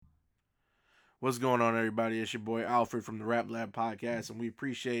What's going on, everybody? It's your boy Alfred from the Rap Lab podcast, and we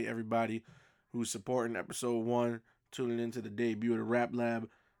appreciate everybody who's supporting episode 1, tuning into the debut of the Rap Lab.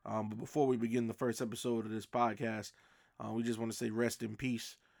 But before we begin the first episode of this podcast, we just want to say rest in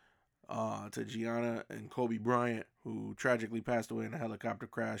peace to Gianna and Kobe Bryant, who tragically passed away in a helicopter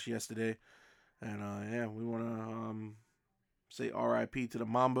crash yesterday. And we want to say RIP to the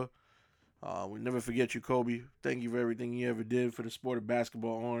Mamba. We never forget you, Kobe. Thank you for everything you ever did for the sport of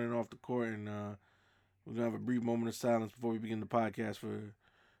basketball on and off the court. And we're going to have a brief moment of silence before we begin the podcast for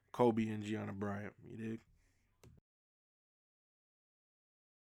Kobe and Gianna Bryant. You dig?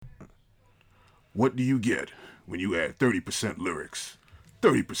 What do you get when you add 30% lyrics,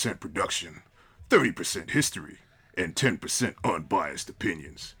 30% production, 30% history, and 10% unbiased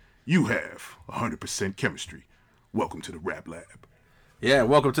opinions? You have 100% chemistry. Welcome to the Rap Lab. Yeah,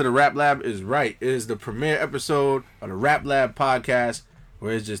 welcome to the Rap Lab is right. It is the premiere episode of the Rap Lab podcast,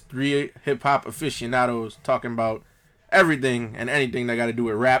 where it's just 3 hip-hop aficionados talking about everything and anything that got to do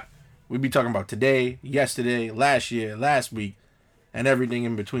with rap. We be talking about today, yesterday, last year, last week, and everything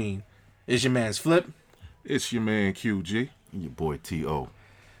in between. It's your man's Flip. It's your man QG. And your boy T.O.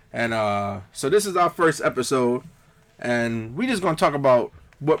 And so this is our first episode, and we just going to talk about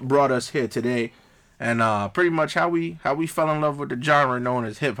what brought us here today. And pretty much how we fell in love with the genre known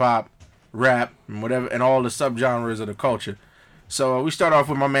as hip hop, rap, and whatever, and all the subgenres of the culture. So we start off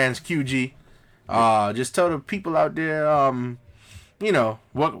with my man's QG. Just tell the people out there,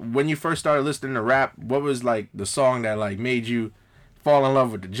 when you first started listening to rap, what was like the song that like made you fall in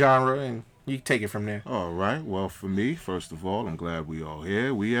love with the genre, and you can take it from there. All right. Well, for me, first of all, I'm glad we all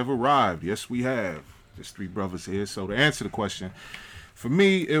here. We have arrived. Yes, we have. There's 3 brothers here. So to answer the question, for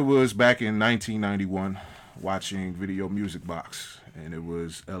me, it was back in 1991, watching Video Music Box, and it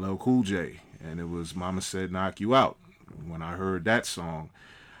was LL Cool J, and it was Mama Said Knock You Out. When I heard that song,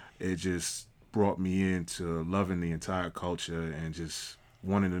 it just brought me into loving the entire culture and just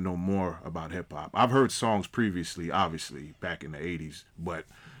wanting to know more about hip-hop. I've heard songs previously, obviously, back in the 80s, but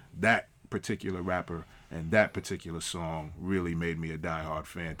that particular rapper and that particular song really made me a diehard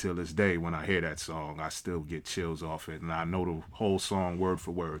fan. Till this day, when I hear that song, I still get chills off it, and I know the whole song word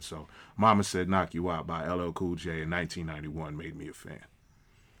for word. So Mama Said Knock You Out by LL Cool J in 1991 made me a fan.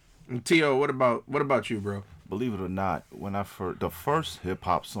 And T.O., what about you, bro? Believe it or not, when the first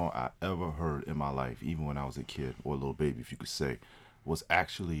hip-hop song I ever heard in my life, even when I was a kid, or a little baby, if you could say, was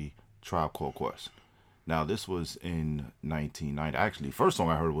actually Tribe Called Quest. Now, this was in 1990. Actually, first song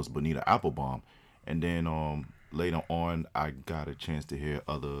I heard was Bonita Applebum. And then later on, I got a chance to hear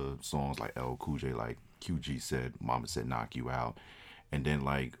other songs like LL Cool J, like QG said, Mama Said Knock You Out. And then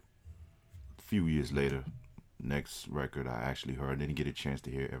like a few years later, next record I actually heard, didn't get a chance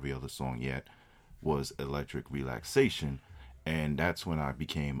to hear every other song yet, was Electric Relaxation. And that's when I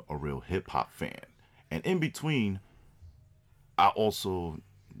became a real hip-hop fan. And in between, I also,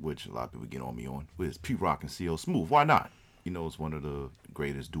 which a lot of people get on me on, was Pete Rock and CL Smooth. Why not? You know, it's one of the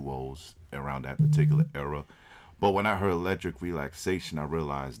greatest duos around that particular era. But when I heard Electric Relaxation, I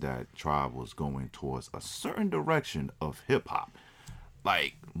realized that Tribe was going towards a certain direction of hip-hop.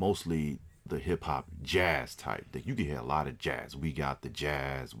 Like, mostly the hip-hop jazz type. That you can hear a lot of jazz. We got the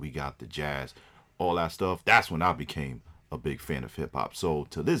jazz, all that stuff. That's when I became a big fan of hip-hop. So,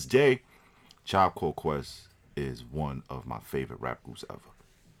 to this day, Tribe Called Quest is one of my favorite rap groups ever.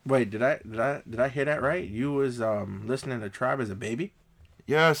 Wait, did I hear that right? You was listening to Tribe as a baby?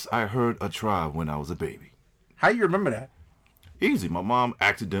 Yes, I heard a Tribe when I was a baby. How you remember that? Easy. My mom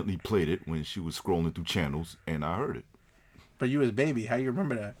accidentally played it when she was scrolling through channels, and I heard it. But you was a baby. How you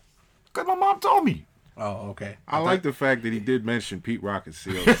remember that? Because my mom told me. Oh, okay. I like the fact that he did mention Pete Rock and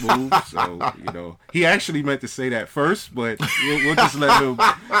CL Smooth. So, he actually meant to say that first, but we'll just let him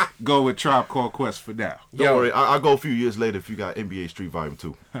go with Tribe Called Quest for now. Don't worry, I'll go a few years later if you got NBA Street Volume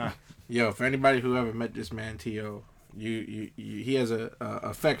 2. Yo, for anybody who ever met this man, T.O., he has a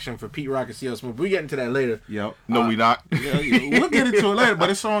affection for Pete Rock and CL Smooth. We get into that later. Yep. No, we not. We'll get into it later, but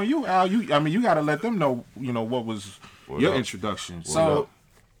it's on you, Al. You got to let them know, what was your introduction. So,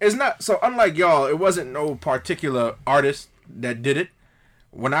 it's not, so unlike y'all, it wasn't no particular artist that did it.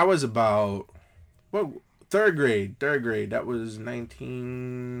 When I was about, third grade, that was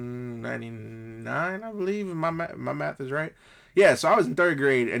 1999, I believe, if my math is right. Yeah, so I was in 3rd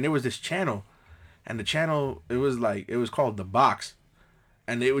grade, and there was this channel, and the channel, it was called The Box,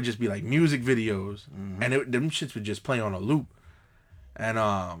 and it would just be like music videos, and them shits would just play on a loop, and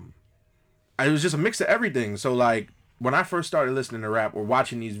it was just a mix of everything. So like, when I first started listening to rap or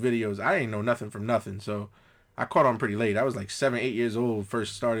watching these videos, I didn't know nothing from nothing, so I caught on pretty late. I was like 7, 8 years old,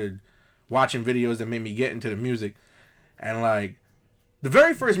 first started watching videos that made me get into the music, and like, The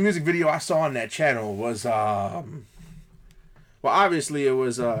very first music video I saw on that channel was well, obviously it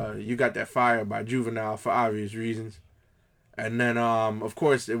was You Got That Fire by Juvenile for obvious reasons. And then of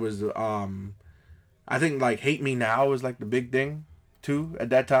course it was I think like Hate Me Now was like the big thing too at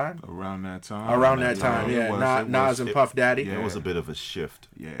that time. Around that time. Yeah. Nas and Puff Daddy. Yeah, it was a bit of a shift.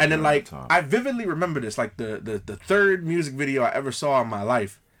 Yeah. And then like I vividly remember this, like the third music video I ever saw in my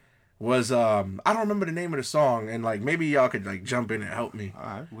life was I don't remember the name of the song, and like maybe y'all could like jump in and help me. All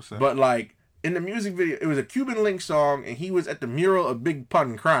right, what's that? But like in the music video, it was a Cuban Link song, and he was at the mural of Big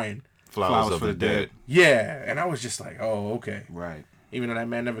Pun crying. Flowers for the Dead. Yeah, and I was just like, oh, okay. Right. Even though that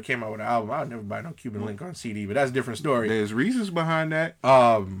man never came out with an album, I would never buy no Cuban Link on CD, but that's a different story. There's reasons behind that.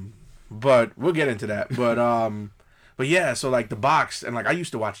 But we'll get into that. But yeah, so like the box, and like I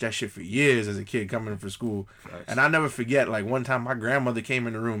used to watch that shit for years as a kid coming in for school. Right. And I never forget, like one time my grandmother came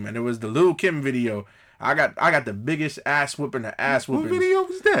in the room and it was the Lil' Kim video. I got the biggest ass whooping the ass whooping. What video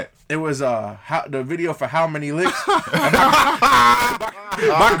was that? It was the video for How Many Licks.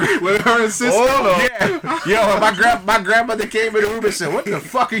 With her and sister. Yeah. Yo, my grandmother came in the room and said, "What the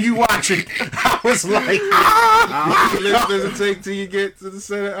fuck are you watching?" I was like, "How many licks does it take till you get to the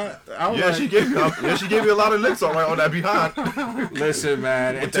center?" She gave me a lot of licks on that behind. Listen,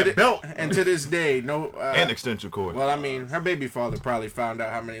 man, and to this day, no and extension cord. Well, I mean, her baby father probably found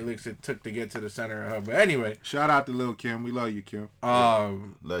out how many licks it took to get to the center of her. But anyway, shout out to Lil' Kim. We love you, Kim.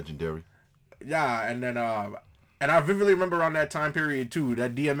 Legendary. Yeah, and then and I vividly remember on that time period too,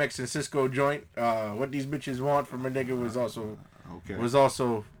 that DMX and Cisco joint, What These Bitches Want from a Nigga was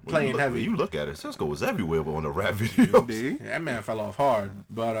also playing heavy. You look at it, Cisco was everywhere on the rap videos. Yeah, that man fell off hard,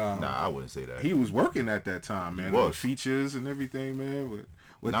 but nah, I wouldn't say that. He was working at that time, man. With features and everything, man.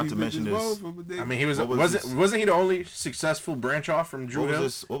 Not to mention this. I mean, he wasn't he the only successful branch off from Drew Hill?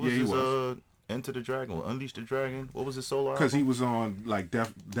 What was his Enter the Dragon or Unleash the Dragon? What was his solo album? Because he was on like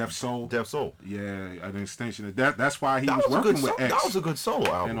Def Soul. Def Soul. Yeah, an extension of that. That's why he was working with X. That was a good solo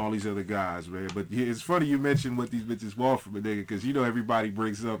album. And all these other guys, man. But it's funny you mentioned What These Bitches Want from a nigga, because you know everybody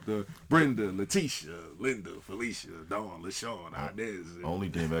brings up the Brenda, Letitia, Linda, Felicia, Dawn, LaShawn, Inez. Only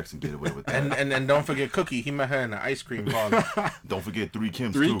DMX can get away with that. and don't forget Cookie. He met her in the ice cream parlor. Don't forget Three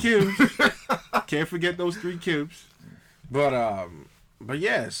Kims. Kims. Can't forget those 3 Kims. But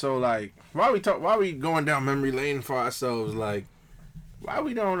yeah, so like why we going down memory lane for ourselves, like why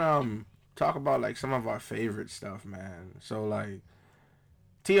we don't talk about like some of our favorite stuff, man. So like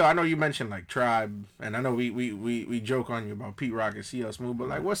Tio, I know you mentioned like Tribe, and I know we joke on you about Pete Rock and CL Smooth, but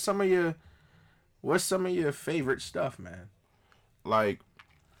like what's some of your favorite stuff, man? Like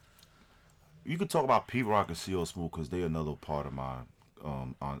you could talk about Pete Rock and CL Smooth because they're another part of my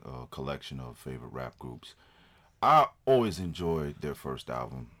collection of favorite rap groups. I always enjoyed their first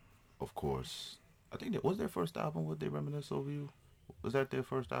album, of course. I think that was their first album. Would They Reminisce Over You? Was that their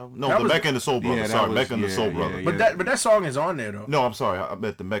first album? No, the Mecca and the Soul Brother. Mecca and the Soul Brother. But that song is on there though. No, I'm sorry. I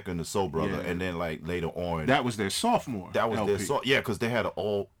meant the Mecca and the Soul Brother, and then like later on, that was their sophomore. That was LP. Their yeah, because they had an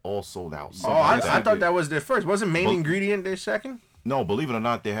all sold out. I thought that was their first. Wasn't Main Ingredient their second? No, believe it or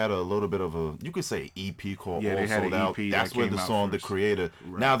not, they had a little bit of a, you could say EP called All Sold Out. That's where the song The Creator.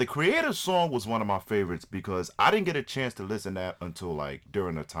 Right. Now, The Creator song was one of my favorites because I didn't get a chance to listen to that until like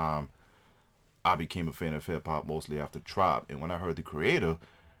during the time I became a fan of hip hop, mostly after Tribe. And when I heard The Creator,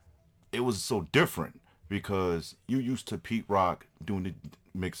 it was so different because you used to Pete Rock doing the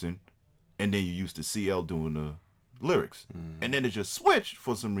mixing, and then you used to CL doing the lyrics. And then it just switched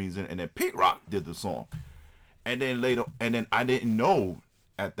for some reason, and then Pete Rock did the song. And then later, I didn't know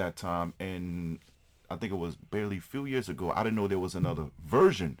at that time, and I think it was barely a few years ago, I didn't know there was another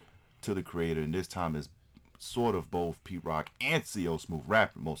version to The Creator, and this time is sort of both Pete Rock and CL Smooth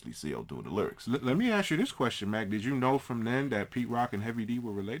rapping, mostly CL doing the lyrics. Let me ask you this question, Mac. Did you know from then that Pete Rock and Heavy D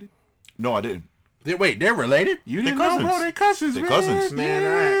were related? No, I didn't. Wait, they're related? You didn't know, bro? They're cousins, man. Cousins.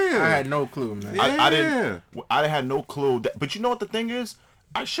 Man, I had no clue, man. Yeah. I had no clue. But you know what the thing is?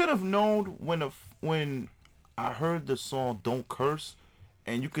 I should have known when I heard the song "Don't Curse,"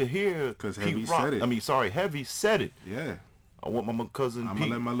 and you could hear because Heavy said it. Heavy said it. Yeah. I want my cousin. I'm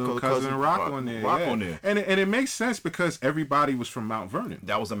gonna let my little cousin rock on there. On there. And it makes sense because everybody was from Mount Vernon.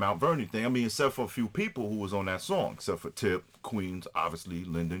 That was a Mount Vernon thing. I mean, except for a few people who was on that song, except for Tip, Queens, obviously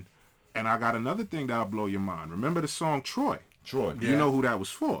Lyndon. And I got another thing that'll blow your mind. Remember the song Troy? Troy. You know who that was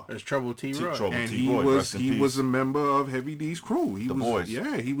for? It's Trouble T. Roy. And he was a member of Heavy D's crew. The Boys.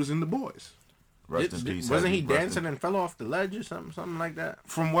 Yeah, he was in the Boys. Rest in peace. Wasn't he dancing and fell off the ledge or something like that?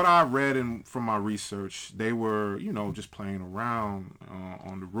 From what I read and from my research, they were, just playing around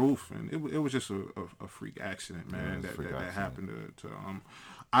on the roof, and it was just a freak accident, man. That happened to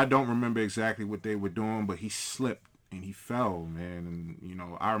I don't remember exactly what they were doing, but he slipped and he fell, man. And you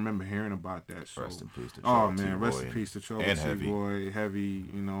know, I remember hearing about that. So, Rest in peace to oh Trouble man, T. rest Boy in peace to Trouble and T. Heavy. Boy, Heavy.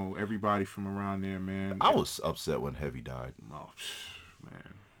 You know, everybody from around there, man. I was upset when Heavy died. Oh,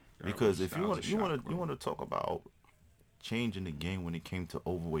 man. That Because was- if you that was want a you shock, want to bro. you want to talk about changing the game when it came to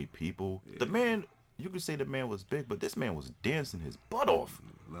overweight people, the man, you could say the man was big, but this man was dancing his butt off.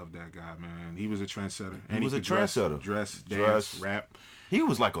 Love that guy, man. He was a trendsetter. He was a could dress, trendsetter. Dress, dance, Dress. rap. He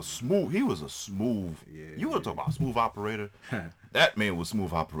was a smooth. You want to talk about smooth operator? That man was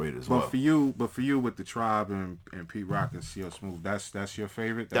smooth operator as well. But for you with the Tribe and Pete Rock and CL Smooth, that's your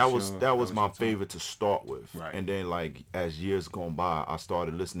favorite. That was my your team? favorite to start with. Right. And then like as years gone by, I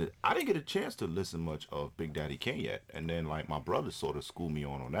started listening. I didn't get a chance to listen much of Big Daddy Kane yet. And then like my brother sort of schooled me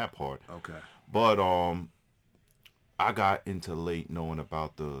on that part. Okay. But I got into late knowing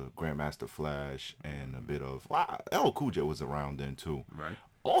about the Grandmaster Flash and a bit of LL Cool J was around then too. Right.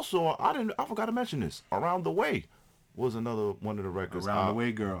 Also, I forgot to mention this. Around the Way was another one of the records. Around the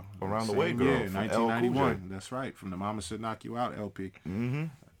Way Girl. Around the Same Way Girl year, from LL 1991. Cool J. That's right. From the Mama Said Knock You Out LP. Mm-hmm.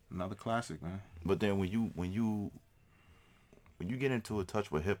 Another classic, man. But then when you get into a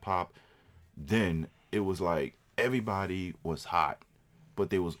touch with hip hop, then it was like everybody was hot,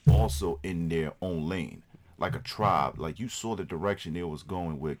 but they was also in their own lane. Like a Tribe. Like you saw the direction they was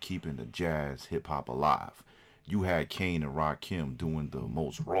going with keeping the jazz hip hop alive. You had Kane and Rakim doing the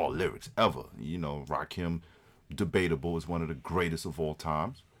most raw lyrics ever. You know, Rakim, debatable, is one of the greatest of all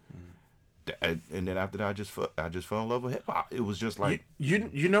times. And then after that, I just fell in love with hip hop. It was just like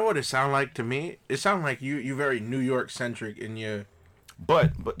You know what it sounded like to me? It sounded like you very New York centric in your.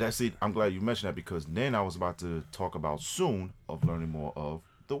 But that's it. I'm glad you mentioned that because then I was about to talk about soon of learning more of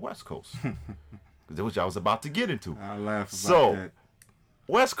the West Coast, which I was about to get into. I laugh about So, that.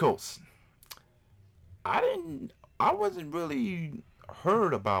 West Coast. I wasn't really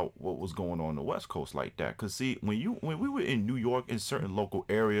heard about what was going on the West Coast like that. Cause see, when we were in New York in certain local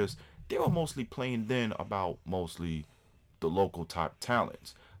areas, they were mostly playing then about mostly the local top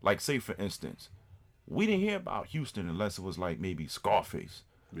talents. Like say for instance, we didn't hear about Houston unless it was like maybe Scarface.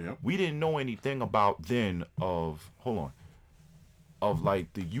 Yeah. We didn't know anything about then of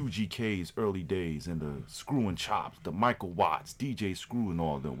like the UGK's early days and the Screw and Chops, the Michael Watts, DJ Screw and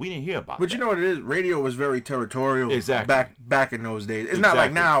all of them. We didn't hear about But that. you know what it is? Radio was very territorial. Exactly. Back in those days. It's not like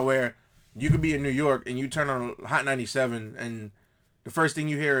Exactly. now where you could be in New York and you turn on Hot 97 and the first thing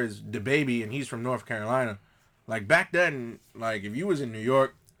you hear is DaBaby and he's from North Carolina. Like back then, like if you was in New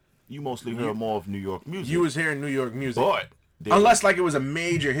York, You mostly heard more of New York music. you was hearing New York music. but Unless like it was a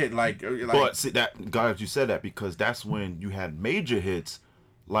major hit, like but see that God, you said that because that's when you had major hits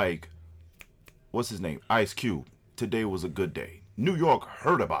like what's his name? Ice Cube. Today Was a Good Day. New York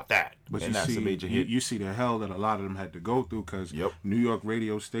heard about that. But and you that's see, a major hit. you see the hell that a lot of them had to go through because Yep. New York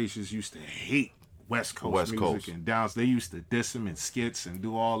radio stations used to hate West Coast music Coast. and downs. They used to diss them in skits and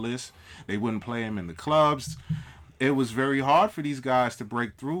do all this. They wouldn't play them in the clubs. It was very hard for these guys to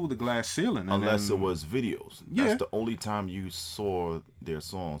break through the glass ceiling. And Unless then, it was videos. Yeah. That's the only time you saw their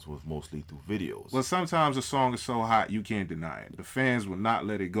songs was mostly through videos. Well, sometimes a song is so hot you can't deny it. The fans would not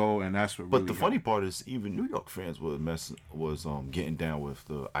let it go, and that's what. But really the funny helped. part is, even New York fans was getting down with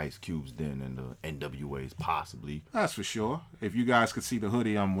the Ice Cubes then and the NWAs possibly. That's for sure. If you guys could see the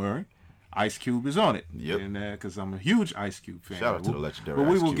hoodie I'm wearing, Ice Cube is on it. Yep. And because I'm a huge Ice Cube fan. Shout out to the legendary But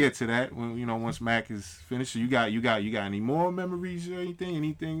we Ice will Cube. get to that when once Mac is finished. So you got any more memories or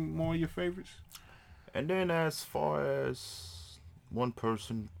anything more of your favorites? And then as far as one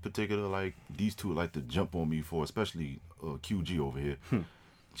person particular, like these two like to jump on me for, especially QG over here,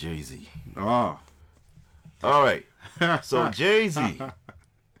 Jay-Z. Oh, All right, so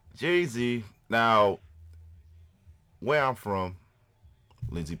Jay-Z. Now, where I'm from,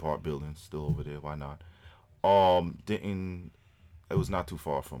 Lindsay Park Building, still over there. Why not? It was not too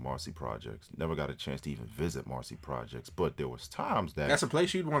far from Marcy Projects. Never got a chance to even visit Marcy Projects, but there was times that that's a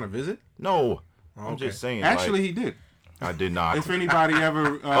place you'd want to visit. no. I'm Okay. just saying. actually, like, he did. I did not. If anybody ever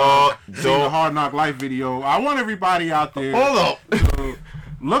seen don't- the Hard Knock Life video, I want everybody out there. Hold up.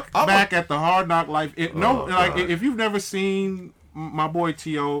 Look back at the Hard Knock Life. God. If you've never seen my boy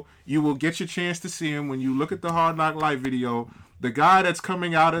T.O., you will get your chance to see him when you look at the Hard Knock Life video. The guy that's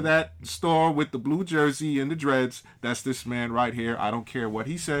coming out of that store with the blue jersey and the dreads, that's this man right here. I don't care what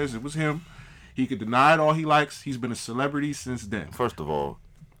he says. It was him. He could deny it all he likes. He's been a celebrity since then. First of all,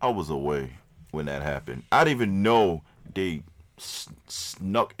 I was away when that happened. I didn't even know they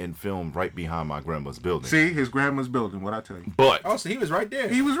snuck and filmed right behind my grandma's building. See, his grandma's building, what I tell you. But Oh, so he was right there.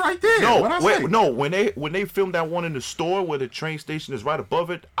 He was right there. no, What'd I say? when they filmed that one in the store where the train station is right above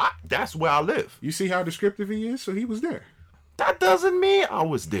it, that's where I live. You see how descriptive he is? So he was there. That doesn't mean I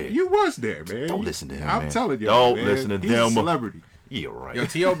was there. You was there, man. Don't listen to him, I'm man. telling you, Don't man. listen to He's them. a celebrity. Yeah, right. Yo,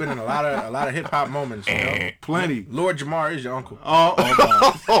 T.O. been in a lot of hip hop moments. You know? Plenty. Lord Jamar is your uncle.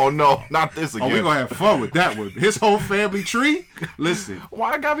 Oh no, not this again. Oh, we're gonna have fun with that one. His whole family tree. Listen,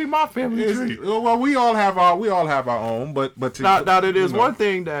 Why gotta be my family tree? well, we all have our own, but Now there is one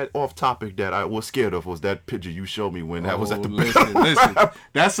thing that off topic that I was scared of was that picture you showed me when that was at the listen.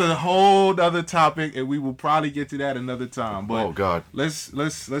 That's a whole other topic, and we will probably get to that another time. But Oh God. let's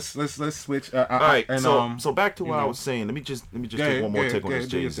switch. All right, and, so back to what I was saying. Let me just take one more take on this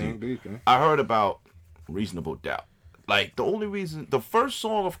Jay-Z. I heard about Reasonable Doubt. Like the first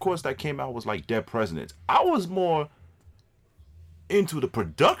song, of course, that came out was like Dead Presidents. I was more into the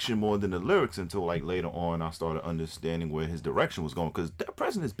production more than the lyrics until like later on I started understanding where his direction was going. Because Dead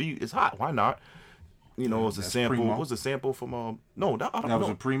Presidents beat is hot. Why not? You know, it was a sample. Primo. What was a sample from no, that was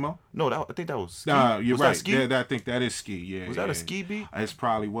a Primo. No, I think that was Ski. Nah, you're was right. That Ski? I think that is Ski. Yeah. Was that a Ski beat? It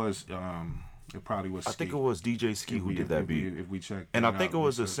probably was. It probably was. I think it was DJ Ski who did that beat. If we check, And I think it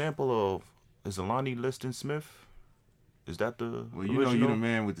was a sample of is Alani Liston Smith. Is that the Well, you original? know, you're the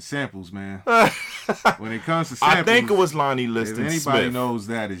man with the samples, man. When it comes to samples, I think it was Lonnie if Liston anybody Smith. knows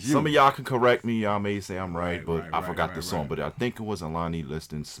that, is you. Some of y'all can correct me. Y'all may say I'm right, but I forgot the right, song. right. But I think it was Alani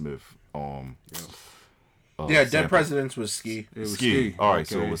Liston Smith. Yeah, Dead sample. Presidents was Ski. It was Ski. All right,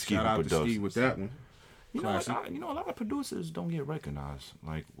 so it was Ski Shout who out to produced. Ski with that one. You know, Classic. a lot of producers don't get recognized.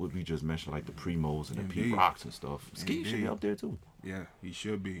 Like what we just mentioned, like the Primos and the Pete Indeed. Rocks and stuff. Ski should be Indeed. up there too. Yeah, he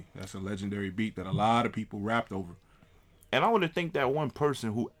should be. That's a legendary beat that a lot of people rapped over. And I want to thank that one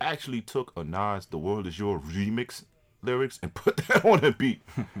person who actually took a Nas "The World Is Your" remix lyrics and put that on a beat.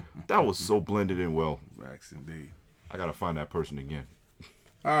 That was so blended in well. Facts indeed. I gotta find that person again.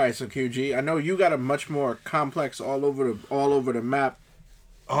 All right, so QG, I know you got a much more complex all over the map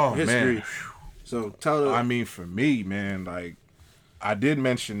Oh history. man. So tell I us. mean, for me, man, like I did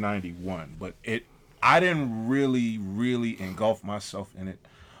mention '91, but I didn't really engulf myself in it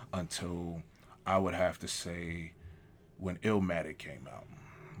until I would have to say when Illmatic came out.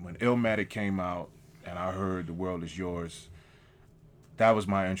 When Illmatic came out and I heard "The World Is Yours," that was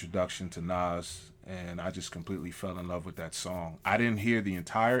my introduction to Nas, and I just completely fell in love with that song. I didn't hear the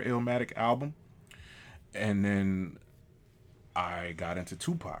entire Illmatic album, and then I got into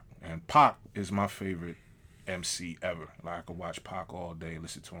Tupac, and Pac is my favorite MC ever. Like I could watch Pac all day,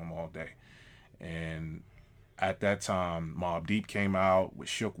 listen to him all day. And at that time, Mobb Deep came out with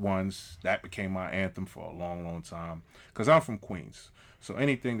Shook Ones. That became my anthem for a long time. Because I'm from Queens. So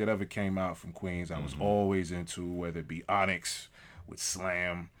anything that ever came out from Queens, I was always into, whether it be Onyx with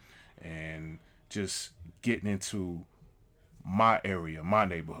Slam and just getting into my area, my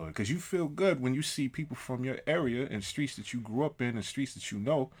neighborhood. Because you feel good when you see people from your area and streets that you grew up in and streets that you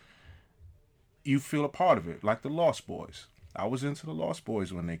know, you feel a part of it. Like the Lost Boys. I was into the Lost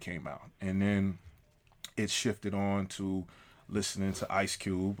Boys when they came out. And then it shifted on to listening to Ice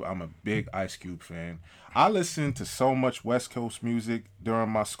Cube. I'm a big Ice Cube fan. I listened to so much West Coast music during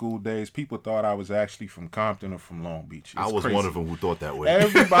my school days. People thought I was actually from Compton or from Long Beach. I was crazy. one of them who thought that way.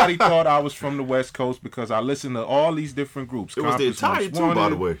 Everybody thought I was from the West Coast because I listened to all these different groups. It was the Compton's Italian Most too, by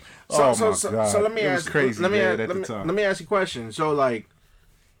Wanted. the way. So let me It was ask. crazy, let me man, ask, at let the me, time. let me ask you a question. So like,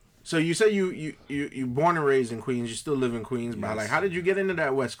 so you say you born and raised in Queens. You still live in Queens, but Yes. like, how did you get into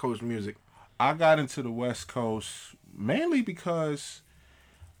that West Coast music? I got into the West Coast mainly because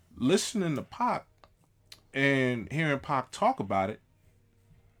listening to Pac and hearing Pac talk about it,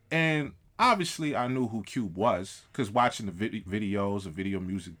 and obviously I knew who Cube was because watching the videos, the Video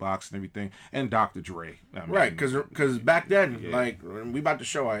Music Box and everything, and Dr. Dre. I mean, Right, because back then, like, we about to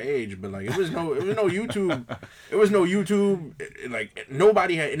show our age, but like, it was no YouTube, like,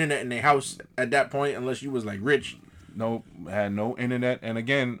 nobody had internet in their house at that point unless you was like rich. had no internet, and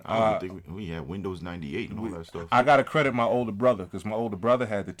again, I don't think we had Windows 98 and all that stuff. I gotta credit my older brother because my older brother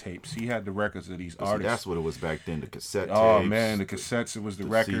had the tapes. He had the records of these See, artists. that's what it was back then. The cassette tapes. Oh man, the cassettes, it was the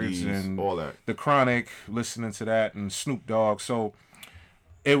records CDs, and all that. The Chronic, listening to that, and Snoop Dogg. So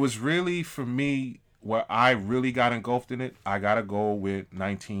it was really, for me, where I really got engulfed in it, I gotta go with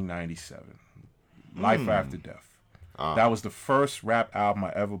 1997, Life After Death. That was the first rap album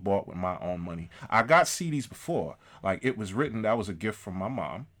I ever bought with my own money. I got CDs before. Like, It Was Written, that was a gift from my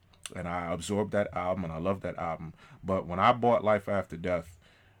mom. And I absorbed that album, and I loved that album. But when I bought Life After Death,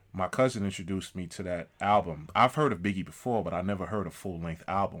 my cousin introduced me to that album. I've heard of Biggie before, but I never heard a full-length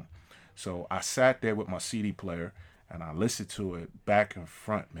album. So I sat there with my CD player, and I listened to it back and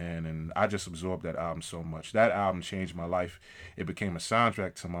front, man. And I just absorbed that album so much. That album changed my life. It became a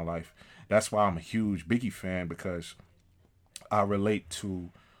soundtrack to my life. That's why I'm a huge Biggie fan, because I relate to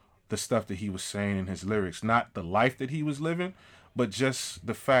the stuff that he was saying in his lyrics, not the life that he was living, but just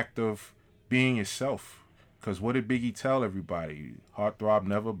the fact of being yourself. Because what did Biggie tell everybody? Heartthrob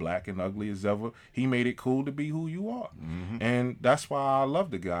never, black and ugly as ever. He made it cool to be who you are. And that's why I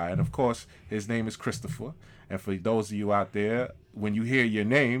love the guy. And, of course, his name is Christopher. And for those of you out there, when you hear your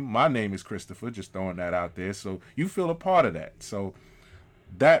name, my name is Christopher, just throwing that out there. So you feel a part of that. So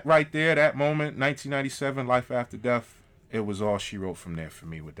that right there, that moment, 1997, Life After Death, it was all she wrote from there for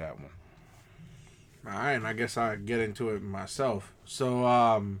me with that one. All right, and I guess I'll get into it myself. So,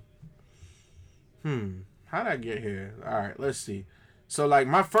 how'd I get here? All right, let's see. So, like,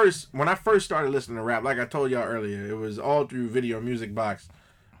 when I first started listening to rap, like I told y'all earlier, it was all through Video Music Box.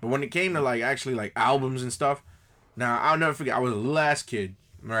 But when it came to, like, actually, like, albums and stuff, now, I'll never forget, I was a little ass kid,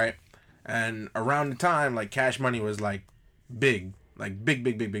 right? And around the time, like, Cash Money was, like, big. Like,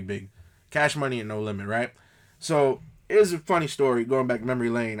 big. Cash Money and No Limit, right? So, here's a funny story going back memory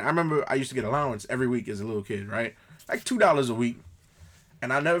lane. I remember I used to get allowance every week as a little kid, right? Like, $2 a week.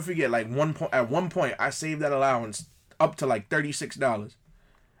 And I'll never forget, like, at one point, I saved that allowance up to, like, $36.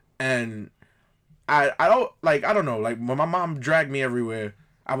 And I don't know, like, when my mom dragged me everywhere,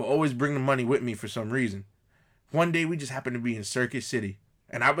 I would always bring the money with me for some reason. One day, we just happened to be in Circuit City.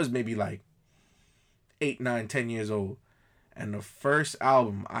 And I was maybe, like, 8, 9, 10 years old. And the first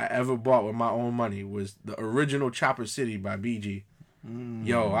album I ever bought with my own money was the original Chopper City by BG.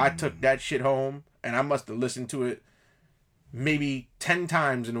 Yo, I took that shit home, and I must have listened to it maybe 10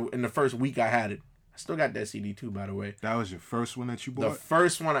 times in the first week I had it. I still got that CD too, by the way. That was your first one that you bought? The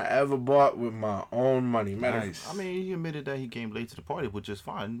first one I ever bought with my own money. Nice. I mean, he admitted that he came late to the party, which is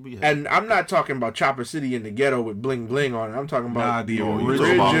fine. And I'm not talking about Chopper City in the ghetto with bling bling on it. I'm talking about the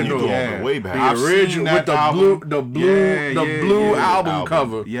original. Way back. The original with the blue album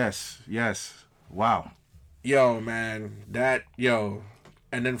cover. Yes. Wow. Yo, man,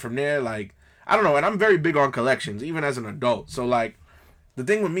 and then from there, like, I don't know, and I'm very big on collections, even as an adult. So, like, the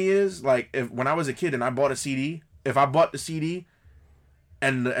thing with me is, like, when I was a kid and I bought a CD, if I bought the CD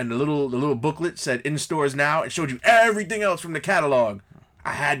and the little booklet said in stores now, it showed you everything else from the catalog,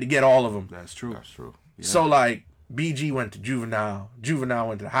 I had to get all of them. That's true. Yeah. So, like, BG went to Juvenile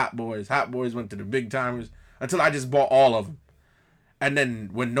went to the Hot Boys went to the Big Timers, until I just bought all of them. And then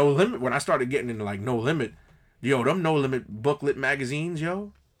when I started getting into, like, No Limit, yo, them No Limit booklet magazines,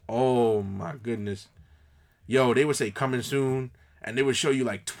 yo, oh my goodness. Yo, they would say coming soon, and they would show you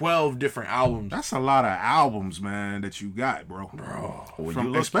like 12 different albums. That's a lot of albums, man, that you got, bro.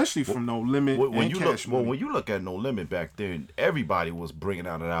 Especially from No Limit and Cash Money. When you look at No Limit back then, everybody was bringing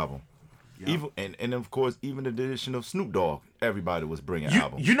out an album. Yeah. Even of course, even the edition of Snoop Dogg, everybody was bringing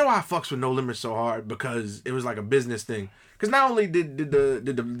albums. You know I fucks with No Limit so hard because it was like a business thing. Because not only did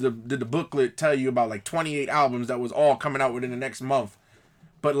the booklet tell you about like 28 albums that was all coming out within the next month,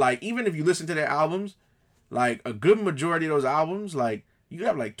 but like even if you listen to their albums, like a good majority of those albums, like you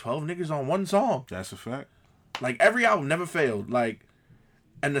have like 12 niggas on one song. That's a fact. Like every album never failed. Like,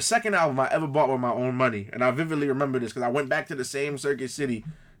 and the second album I ever bought with my own money, and I vividly remember this because I went back to the same Circuit City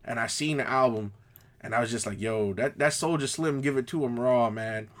and I seen the album, and I was just like, yo, that Soulja Slim, Give It To Him Raw,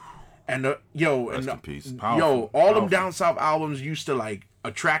 man. And Rest in peace. All them Down South albums used to like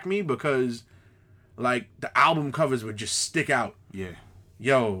attract me because like the album covers would just stick out. Yeah.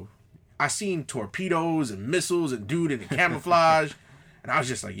 Yo, I seen torpedoes and missiles and dude in the camouflage, and I was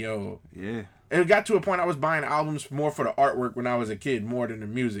just like, yo. Yeah. It got to a point I was buying albums more for the artwork when I was a kid more than the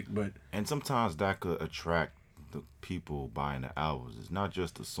music, but. And sometimes that could attract the people buying the albums. It's not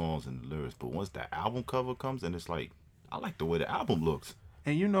just the songs and the lyrics, but once the album cover comes, and it's like, I like the way the album looks.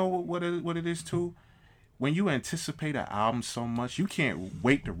 And you know what it is too? When you anticipate an album so much, you can't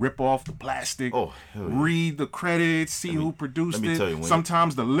wait to rip off the plastic, read the credits, see who produced it.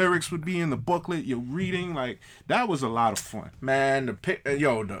 Sometimes the lyrics would be in the booklet you're reading. Like, that was a lot of fun. Man, the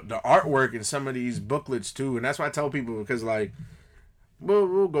artwork in some of these booklets too. And that's why I tell people, because like,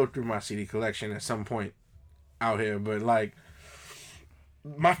 we'll go through my CD collection at some point out here. But like,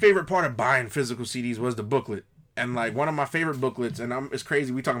 my favorite part of buying physical CDs was the booklet. And like one of my favorite booklets, and it's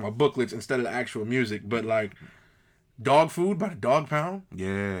crazy we talking about booklets instead of the actual music, but like Dog Food by the Dog Pound.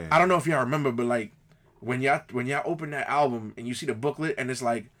 Yeah. I don't know if y'all remember, but like when y'all open that album and you see the booklet and it's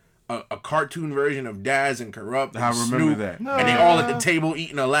like a cartoon version of Daz and Corrupt and I remember Snoop, that. And they all at the table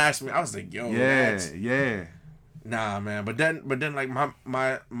eating a last meal. I was like, yo, yeah. Nah, man. But then like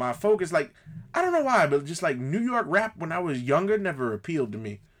my focus, like, I don't know why, but just like New York rap when I was younger never appealed to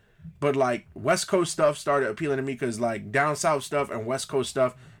me. But like West Coast stuff started appealing to me because like Down South stuff and West Coast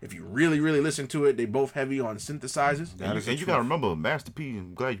stuff If you really, really listen to it, they both heavy on synthesizers. And you gotta remember Master P.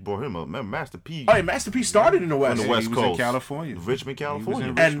 I'm glad you brought him up. Remember Master P. Oh, yeah, Master P started in the West. On the West he was Coast, in California, Richmond, California.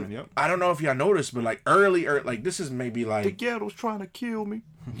 in And Richmond, yep. I don't know if y'all noticed, but like early, like this is maybe The like, ghetto's trying to kill me.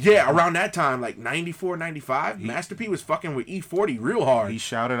 yeah, around that time, like 94, 95, Master P was fucking with E40 real hard. He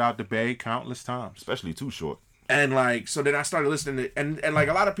shouted out the Bay countless times. Especially Too Short. And like, so then I started listening to, and like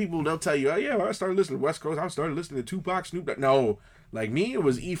a lot of people, they'll tell you, oh yeah, when I started listening to West Coast, I started listening to Tupac, Snoop Dogg. No, like me, it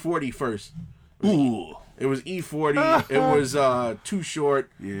was E40 first. Ooh, It was E40. It was Too Short.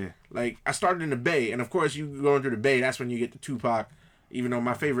 yeah. Like I started in the Bay, and of course you go into the Bay. That's when you get to Tupac. Even though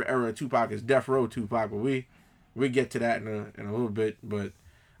my favorite era of Tupac is Death Row Tupac, but we get to that in a little bit. But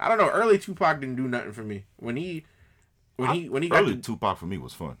I don't know. Early Tupac didn't do nothing for me. When he got Early to, Tupac for me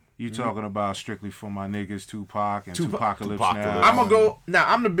was fun. You talking about Strictly for My Niggas, Tupac and Tupacalypse Tupacalypse. now? I'm gonna go now.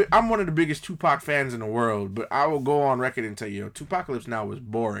 I'm one of the biggest Tupac fans in the world, but I will go on record and tell you, Tupacalypse Now was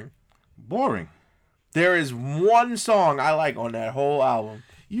boring. Boring. There is one song I like on that whole album.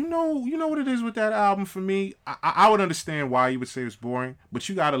 You know what it is with that album for me? I would understand why you would say it's boring, but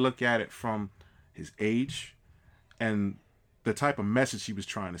you got to look at it from his age and the type of message he was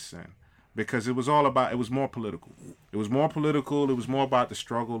trying to send. Because it was more political. It was more about the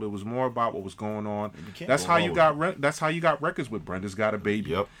struggle. It was more about what was going on. That's how you got records with Brenda's Got a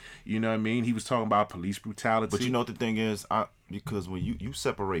Baby. Yep. You know what I mean? He was talking about police brutality. But you know what the thing is? Because when you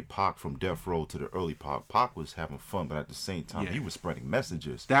separate Pac from Death Row to the early Pac was having fun, but at the same time, he was spreading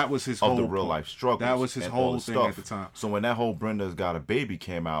messages. That was his of whole the real point. life struggles. That was his and whole all the thing stuff. at the time. So when that whole Brenda's Got a Baby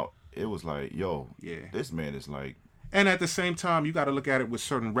came out, it was like, yo, this man is like. And at the same time, you got to look at it with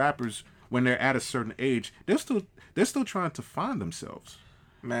certain rappers when they're at a certain age. They're still trying to find themselves,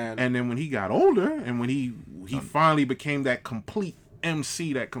 Man. And then when he got older, and when he finally became that complete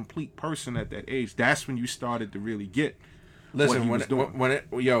MC, that complete person at that age, that's when you started to really get. Listen, what he was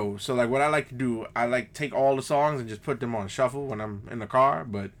doing. So like what I like to do, I like take all the songs and just put them on shuffle when I'm in the car.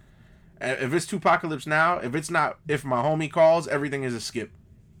 But if it's Tupacalypse Now, if it's not, if my homie calls, everything is a skip.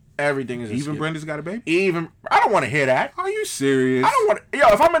 Everything is a Even skip. Brenda's Got a Baby? Even I don't want to hear that. Are you serious? I don't want to. Yo,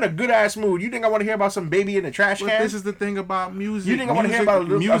 if I'm in a good ass mood, you think I want to hear about some baby in the trash But can? this is the thing about music. You think I want to hear about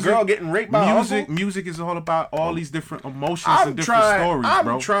a girl getting raped by her uncle? Music is all about all these different emotions I'm and different stories,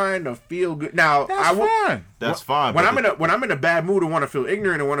 bro. I'm trying to feel good. Now, That's fine. That's fine. When I'm in a bad mood and want to feel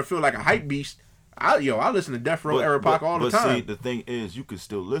ignorant and want to feel like a hype beast, I listen to Death Row era Pac all the time. But see, the thing is, you can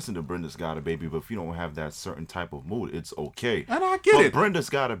still listen to Brenda's Got a Baby, but if you don't have that certain type of mood, it's okay. And I get it. Brenda's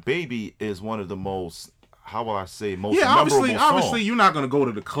Got a Baby is one of the most, how will I say, most obviously, memorable songs. obviously, you're not gonna go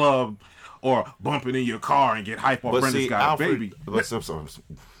to the club or bump it in your car and get hype on Brenda's Got a Baby. But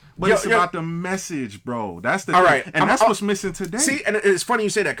it's about the message, bro. That's the all thing. right, and that's what's missing today. See, and it's funny you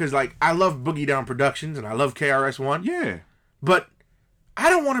say that because like I love Boogie Down Productions and I love KRS-One. Yeah, but I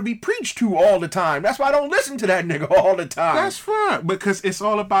don't want to be preached to all the time. That's why I don't listen to that nigga all the time. that's fine because it's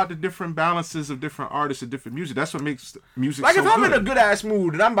all about the different balances of different artists and different music. That's what makes music like so if I'm good. in a good ass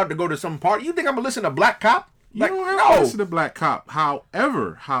mood and I'm about to go to some party, you think I'm gonna listen to Black Cop? You don't have to listen to Black Cop.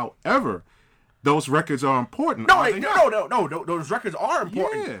 However, those records are important. No, those records are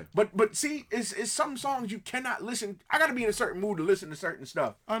important. Yeah. But see, it's some songs you cannot listen. I gotta be in a certain mood to listen to certain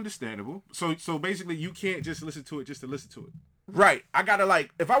stuff. Understandable. So basically, you can't just listen to it just to listen to it. Right. I gotta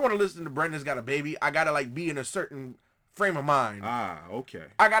like if I want to listen to Brenda's Got a Baby, I gotta like be in a certain frame of mind. Okay.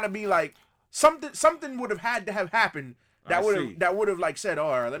 I gotta be like something would have had to have happened that would have like said,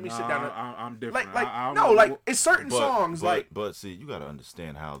 all right, let me sit down. I'm different. It's certain songs But see, you gotta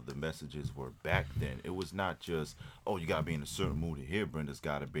understand how the messages were back then. It was not just, oh, you gotta be in a certain mood to hear Brenda's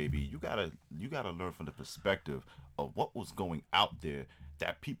Got a Baby. You gotta learn from the perspective of what was going out there,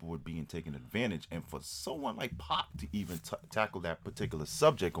 that people were being taken advantage, and for someone like Pac to even tackle that particular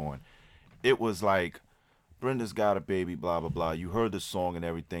subject on, it was like Brenda's Got a Baby, blah blah blah. You heard the song and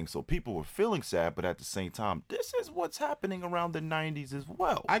everything, so people were feeling sad, but at the same time, this is what's happening around the 90s as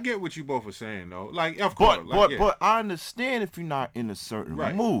well. I get what you both are saying though. Like, of course, but I understand if you're not in a certain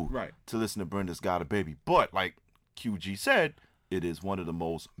mood to listen to Brenda's Got a Baby. But like QG said, it is one of the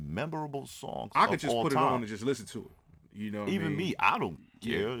most memorable songs. I could just put time. it on and just listen to it. You know, even me, I don't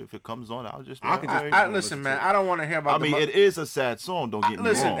care if it comes on. I'll just. Listen, man. I don't want to hear about. it is a sad song. Don't get me wrong.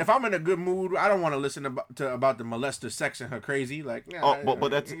 Listen, if I'm in a good mood, I don't want to listen about the molester sexing her crazy. Like, but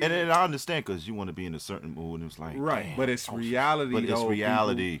that's and I understand because you want to be in a certain mood, and it's like right. But it's reality. But it's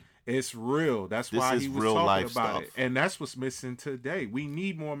reality. People, it's real. That's why he was real talking life about stuff. it, and that's what's missing today. We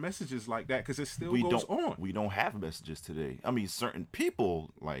need more messages like that because it still goes on. We don't have messages today. I mean, certain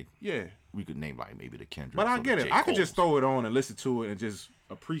people like we could name like maybe the Kendrick. But I get it. I could just throw it on and listen to it and just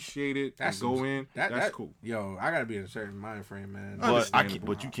appreciate it, and go in, that's cool. Yo, I gotta be in a certain mind frame, man.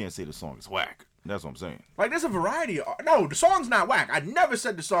 But you can't say the song is whack. That's what I'm saying. Like, there's a variety. No, the song's not whack. I never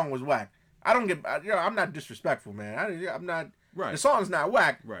said the song was whack. I don't get. I'm not disrespectful, man. I'm not. Right. The song's not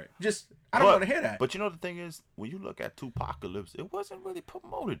whack. Right. Just I don't want to hear that. But you know the thing is, when you look at Tupacalypse, it wasn't really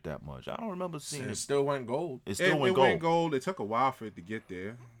promoted that much. I don't remember seeing it. Still went gold. It still went gold. It took a while for it to get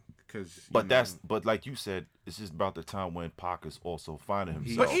there. But like you said, it's just about the time when Pac is also finding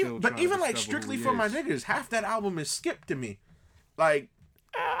himself. But even like Strictly for My Niggas, half that album is skipped to me. Like,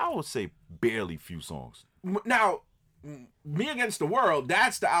 I would say barely few songs. Now, Me Against the World,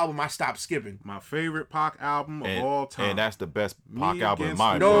 that's the album I stopped skipping. My favorite Pac album of all time. And that's the best Pac album in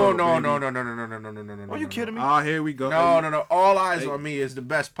my opinion. No. Are you kidding me? Oh, here we go. No. All Eyes on Me is the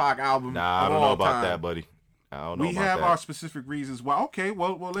best Pac album of all time. I don't know about that, buddy. We have our specific reasons why. Okay,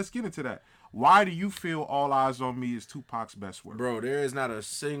 well, let's get into that. Why do you feel All Eyes on Me is Tupac's best work? Bro, there is not a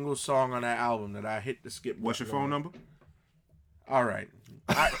single song on that album that I hit the skip button. What's your phone number? All right.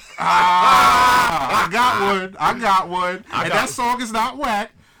 I got one. And that song is not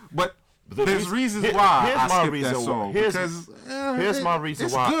whack, but there's reasons why I skipped that song. Here's my reason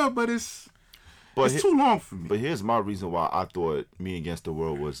why. It's good, but it's too long for me. But here's my reason why I thought Me Against the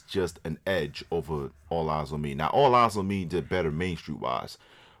World was just an edge over All Eyes on Me. Now, All Eyes on Me did better Main Street-wise.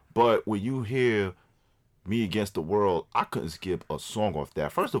 But when you hear Me Against the World, I couldn't skip a song off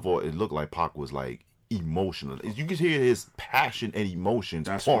that. First of all, it looked like Pac was like emotional. You can hear his passion and emotions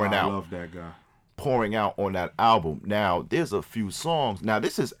pouring out. I love that guy. Pouring out on that album. Now, there's a few songs. Now,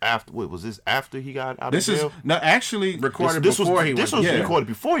 this is after. What was this? After he got out of jail? Recorded before he went to jail. This was recorded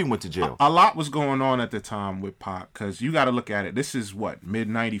before he went to jail. A lot was going on at the time with Pac, because you got to look at it. This is what, mid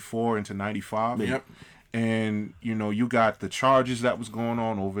 '94 into '95. Yep. And you got the charges that was going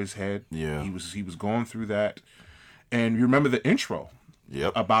on over his head. Yeah. He was going through that. And you remember the intro.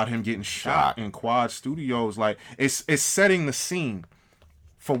 Yep. About him getting shot in Quad Studios. Like, it's setting the scene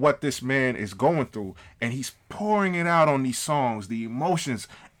for what this man is going through, and he's pouring it out on these songs, the emotions.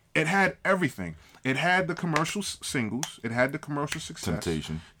 It had everything. It had the commercial singles. It had the commercial success.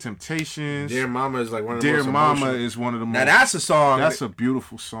 Temptations. Dear Mama is like one of the most Mama is one of the most. Now that's a song. That's a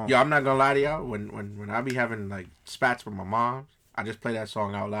beautiful song. Yo, I'm not gonna lie to y'all. When I be having like spats with my mom, I just play that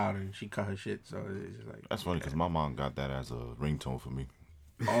song out loud and she cut her shit. So it's just like, that's funny because my mom got that as a ringtone for me.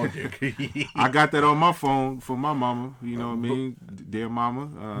 Oh, dear. I got that on my phone for my mama. You know what I mean? Dear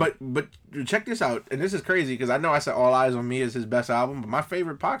Mama. But check this out. And this is crazy because I know I said All Eyes on Me is his best album, but my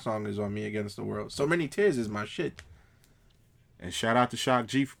favorite Pac song is On Me Against the World. So Many Tears is my shit. And shout out to Shock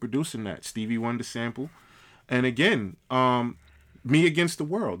G for producing that. Stevie Wonder sample. And again, Me Against the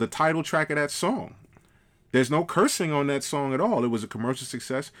World, the title track of that song. There's no cursing on that song at all. It was a commercial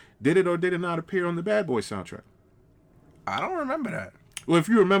success. Did it or did it not appear on the Bad Boy soundtrack? I don't remember that. Well, if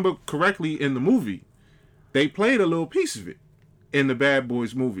you remember correctly in the movie, they played a little piece of it in the Bad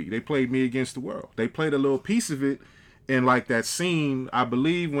Boys movie. They played Me Against the World. They played a little piece of it in like that scene, I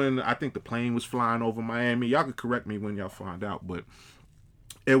believe, when I think the plane was flying over Miami. Y'all could correct me when y'all find out, but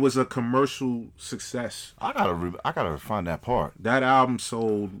it was a commercial success. I gotta find that part. That album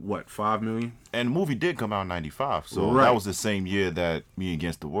sold what, 5 million? And the movie did come out in '95, so that was the same year that Me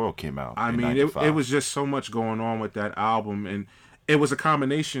Against the World came out. I mean, it was just so much going on with that album, and it was a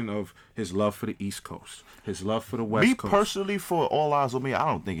combination of his love for the East Coast, his love for the West Coast. Me personally, for All Eyes on Me, I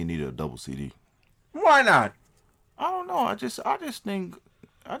don't think it needed a double CD. Why not? I don't know. I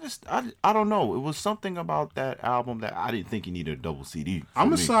don't know. It was something about that album that I didn't think he needed a double CD. I'm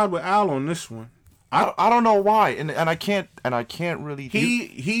gonna side with Al on this one. I don't know why, and I can't really.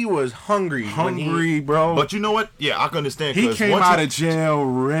 He was hungry, bro. But you know what? Yeah, I can understand. He came out of jail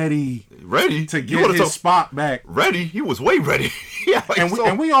ready to get his spot back. Ready? He was way ready. Yeah,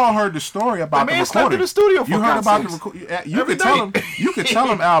 and we all heard the story about the recording. In the studio. You heard about the recording. You could tell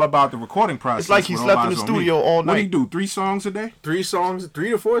him Al about the recording process. It's like he slept in the studio all night. What do you do? 3 songs a day? 3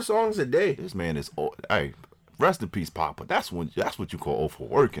 to 4 songs a day. This man is old. Hey, rest in peace, Pac. But that's what you call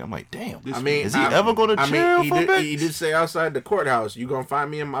overworking. I'm like, damn. Is he ever going to chill for a bit? He did say outside the courthouse, "You gonna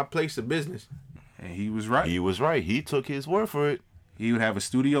find me in my place of business." And he was right. He took his word for it. He would have a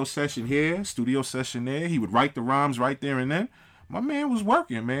studio session here, studio session there. He would write the rhymes right there and then. My man was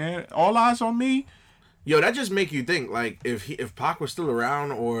working, man. All Eyes on Me. Yo, that just make you think, like, if Pac was still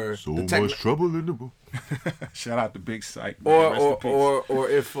around, or so much trouble in the book. Shout out to Big Sight, or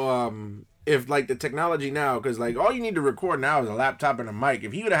if like the technology now, because like all you need to record now is a laptop and a mic.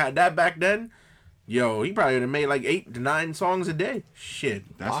 If he would have had that back then, yo, he probably would have made like 8 to 9 songs a day.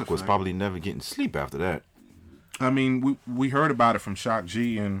 Shit, Pac was probably never getting sleep after that. I mean, we heard about it from Shock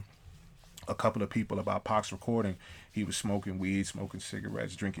G, and a couple of people about Pac's recording. He was smoking weed, smoking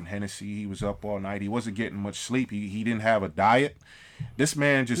cigarettes, drinking Hennessy. He was up all night. He wasn't getting much sleep. He didn't have a diet. This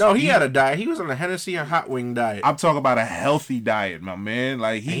man just No, he had a diet. He was on a Hennessy and hot wing diet. I'm talking about a healthy diet, my man.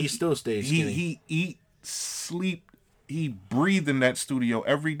 Like he still stays skinny. He eat, sleep, he breathed in that studio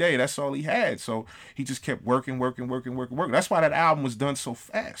every day. That's all he had. So he just kept working. That's why that album was done so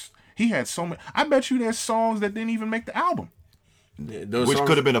fast. He had so many. I bet you there's songs that didn't even make the album. Which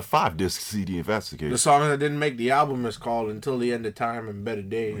could have been a 5-disc CD if that's the case. The songs that didn't make the album is called Until the End of Time and Better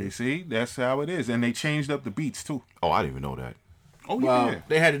Days. You see, that's how it is. And they changed up the beats too. Oh, I didn't even know that. Oh, well, yeah.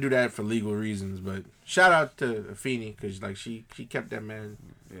 They had to do that for legal reasons, but shout out to Afeni because like she kept that man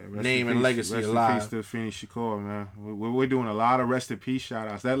name and legacy alive. Rest in peace to Afeni Shakur, man. We're doing a lot of rest in peace shout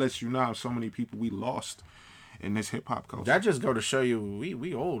outs. That lets you know how so many people we lost in this hip hop culture. That just go to show you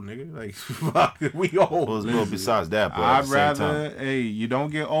we old, nigga. Like fuck, we old. Well, besides that, but I'd rather you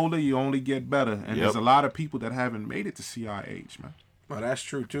don't get older, you only get better. And there's a lot of people that haven't made it to see our age, man. Well, that's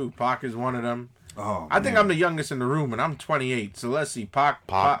true too. Pac is one of them. Oh, I think I'm the youngest in the room, and I'm 28. So let's see, Pac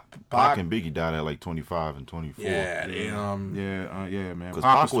and Biggie died at like 25 and 24. Yeah, yeah, man. Because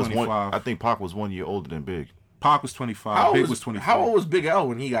Pac was 25. I think Pac was 1 year older than Big. Pac was 25. Big was 25. How old was Big L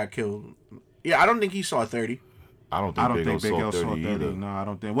when he got killed? Yeah, I don't think he saw 30. I don't think Big L saw 30 either. No, I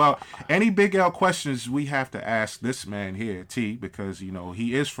don't think. Well, any Big L questions we have to ask this man here, T, because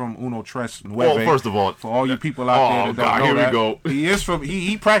he is from Uno Tres Nueve. Well, first of all, for all you people out there that don't know here that, we go. He is from.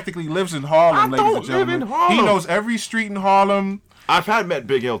 He practically lives in Harlem, ladies and gentlemen. Live in Harlem. He knows every street in Harlem. I've met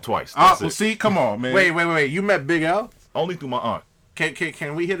Big L twice. Well, see, come on, man. Wait. You met Big L? Only through my aunt.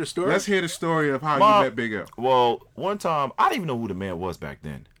 Can we hear the story? Let's hear the story of how you met Big L. Well, one time I didn't even know who the man was back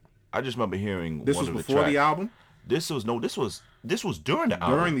then. I just remember hearing this one was of the before tracks. the album. This was during the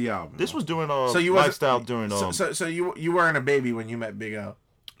album. During the album. This was during lifestyle during So you weren't a baby when you met Big L.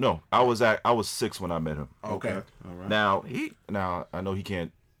 No, I was 6 when I met him. Okay. All right. Now I know he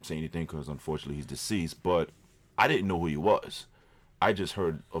can't say anything because unfortunately he's deceased, but I didn't know who he was. I just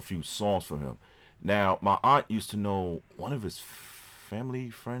heard a few songs from him. Now my aunt used to know one of his family,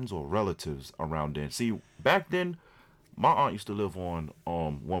 friends, or relatives around then. See, back then, my aunt used to live on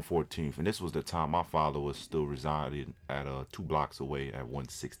 114th, and this was the time my father was still residing at 2 blocks away at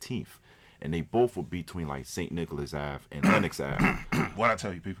 116th. And they both were between like St. Nicholas Ave and Lenox Ave. What I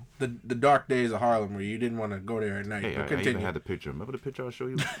tell you, people? The dark days of Harlem where you didn't want to go there at night. Hey, I even had the picture. Remember the picture I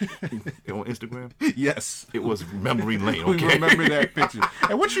showed you on Instagram? Yes. It was memory lane, We okay? remember that picture.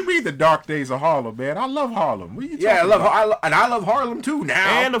 And what you mean the dark days of Harlem, man? I love Harlem. What are you talking I about? love Harlem too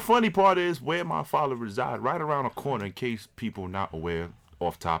now. And the funny part is where my father resided, right around the corner, in case people not aware,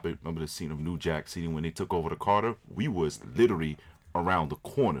 off topic, remember the scene of New Jack City when they took over the Carter? We was literally around the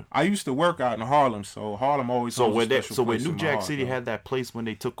corner. I used to work out in Harlem, so Harlem always So holds when New Jack City had that place when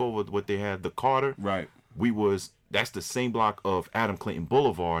they took over what they had, the Carter, right. That's the same block of Adam Clayton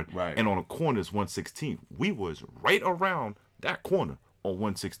Boulevard, right. And on the corner is 116th. We was right around that corner on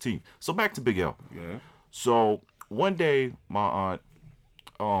 116th. So back to Big L. Yeah. So one day my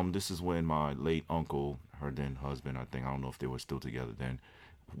aunt, this is when my late uncle, her then husband, I don't know if they were still together then,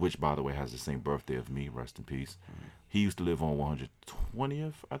 which by the way has the same birthday of me, rest in peace. Mm-hmm. He used to live on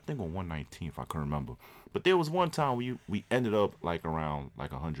 120th, I think on 119th, I can't remember. But there was one time we ended up like around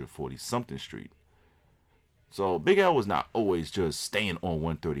like 140 something street. So Big L was not always just staying on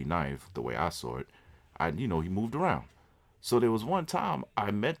 139th the way I saw it. He moved around. So there was one time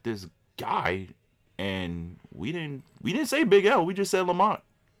I met this guy and we didn't say Big L, we just said Lamont.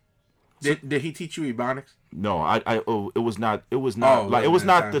 Did he teach you Ebonics? No, it was not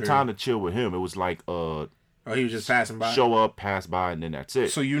the time to chill with him. It was like he was just passing by. Show up, pass by, and then that's it.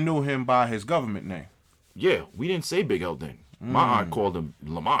 So you knew him by his government name? Yeah, we didn't say Big L then. My aunt called him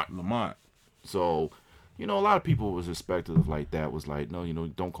Lamont. Lamont. So, a lot of people was respectful of like that. Was like, no,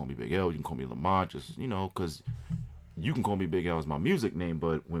 don't call me Big L. You can call me Lamont. Just, because you can call me Big L as my music name,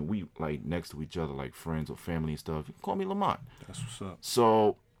 but when we like next to each other, like friends or family and stuff, you can call me Lamont. That's what's up.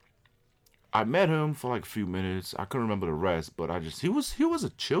 So I met him for like a few minutes. I couldn't remember the rest, but he was a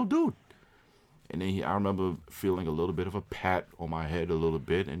chill dude. And then I remember feeling a little bit of a pat on my head a little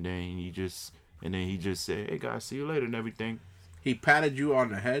bit, and then he just said, "Hey guys, see you later," and everything. He patted you on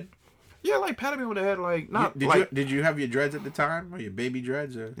the head? Yeah, like patted me on the head, like not Did you have your dreads at the time, or your baby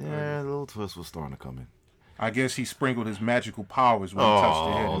dreads? Or the little twist was starting to come in. I guess he sprinkled his magical powers when he touched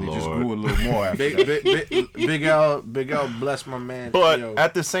the head, and it just grew a little more after Big L, bless my man. But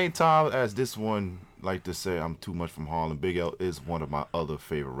at the same time as this one, like to say, I'm too much from Harlem. Big L is one of my other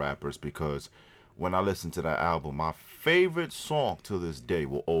favorite rappers because when I listen to that album, my favorite song to this day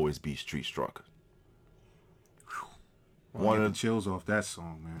will always be Street Struck. One of the chills off that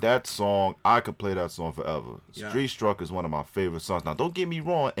song, man. That song, I could play that song forever. Yeah. Street Struck is one of my favorite songs. Now, don't get me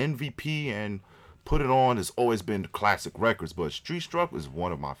wrong, MVP and Put It On has always been classic records, but Street Struck is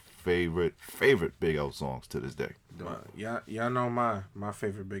one of my favorite Big L songs to this day. Y'all know my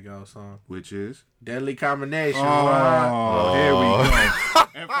favorite Big L song, Which is? Deadly Combination. Oh, here we go.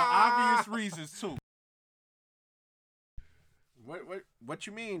 And for obvious reasons, too. What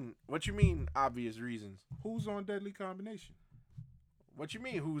you mean? What you mean? Obvious reasons. Who's on Deadly Combination? What you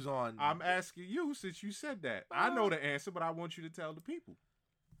mean? Who's on? I'm asking you since you said that. I know the answer, but I want you to tell the people.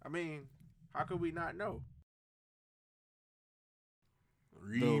 I mean, how could we not know?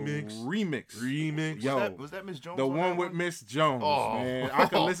 Remix. Yo, Was that Miss Jones? the on one that with Miss Jones, Oh. man. I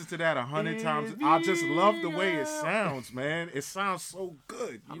could listen to that 100 times. I just love the way it sounds, man. It sounds so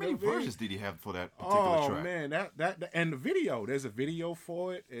good. How You many know what I mean? versions did he have for that particular Oh track? man, that and the video. There's a video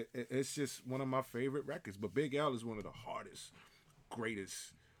for it. It's just one of my favorite records. But Big L is one of the hardest,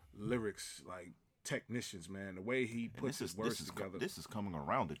 greatest lyrics technicians, man. The way he And puts his words together. This is coming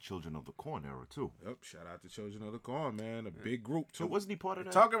around the Children of the Corn era too. Yep, shout out to Children of the Corn, man. A big group too. So wasn't he part of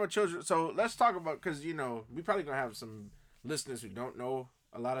that? Talking about children, so let's talk about, because we probably gonna have some listeners who don't know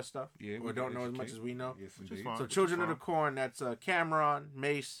a lot of stuff, Yeah, or we don't can know as much educate. as we know. Yes, Which is indeed. fine. So Children of the Corn, that's Cameron,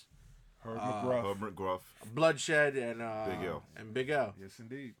 Mace, Herb McGruff. Herbert Gruff. Bloodshed, and Big L. And Big L. Yes,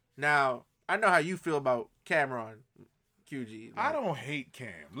 indeed. Now I know how you feel about Cameron, QG. I don't hate Cam.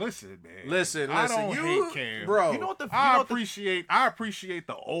 Listen, man. Listen. I don't you, hate Cam, bro. You know what the? I appreciate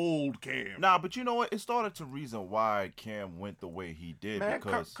the old Cam. Nah, but you know what? It started to reason why Cam went the way he did Man,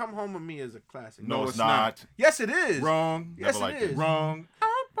 because come Home with Me is a classic. no, No, it's it's not. Yes, it is. Wrong. Yes, Never it liked is. it. Wrong.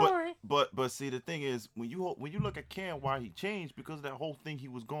 Oh, boy. But see, the thing is, when you look at Cam, why he changed, because of that whole thing he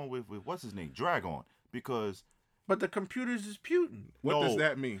was going with what's his name, Dragon, because But the computers is putin'. What no, does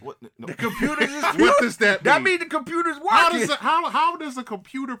that mean? What? No. The computers is putin'. What does that mean? That mean the computers How working. does a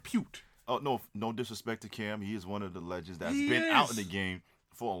computer pute? Oh no disrespect to Cam. He is one of the legends that's He been out in is. the game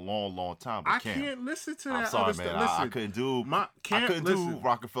for a long time. But I Cam, can't listen to that. I'm sorry, other man. stuff. Listen, I couldn't do. my- I Cam- couldn't do listen.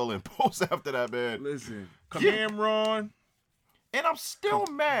 Rockefeller and Post after that, man. listen. Yeah. Cameron. And I'm still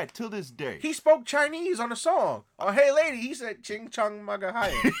mad to this day. He spoke Chinese on the song. Oh, hey, lady, he said Ching Chung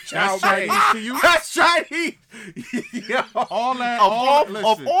Magahaya. That's Chinese to you? That's Chinese. Yo. All that. of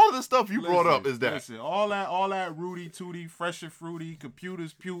listen, all the stuff you brought up listen, is that. Listen, all that Rudy Tooty, fresh and fruity,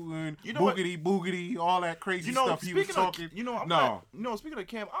 computers putin', You know what? boogity, all that crazy You know, stuff he was speaking talking. of, I'm no. not, no, speaking of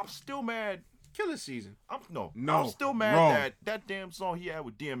Cam, I'm still mad. Killer season. No, I'm still mad wrong. that that damn song he had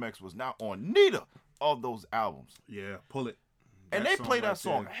with DMX was not on neither of those albums. Yeah, pull it. And That they play right that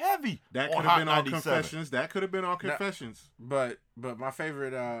song there. heavy. That on could Hot have been on 97. Confessions. That could have been on Confessions. But my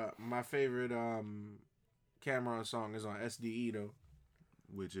favorite Cameron song is on SDE though.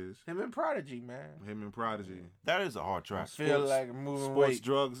 Which is Him and Prodigy, man. him and Prodigy. That is a hard I track. feel Sports- like moving Sports, weight.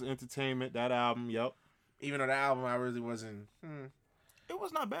 drugs, entertainment. That album. Yep. Even though the album I really wasn't. It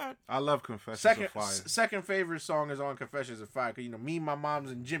was not bad. I love Confessions Second of Fire. second favorite song is on Confessions of Fire. Cause me, my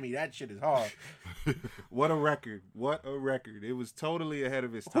mom's and Jimmy. That shit is hard. What a record! What a record! It was totally ahead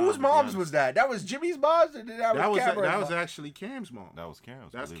of its time. Whose to be mom's honest. was that? That was Jimmy's mom's, or that was Cameron's that was mom? actually Cam's mom. That was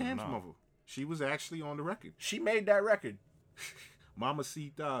Cam's. That's believe it or Cam's not. mother. She was actually on the record. She made that record. Mama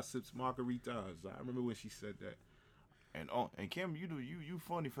Sita sips margaritas. I remember when she said that. And Cam, you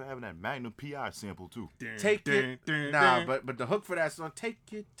funny for having that Magnum PI sample too. Take it. Nah, but the hook for that song, take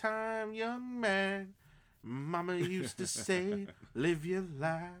your time, young man. Mama used to say, live your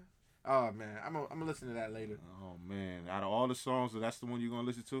life. Oh man, I'm gonna listen to that later. Oh man! Out of all the songs, that's the one you're gonna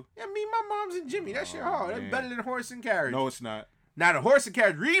listen to? Yeah, me, my mom's and Jimmy. That shit hard. man. That's better than Horse and Carriage. No, it's not. Now the Horse and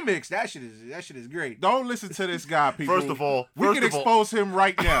Carriage remix, that shit is great. Don't listen to this guy, people. First of all, we can expose him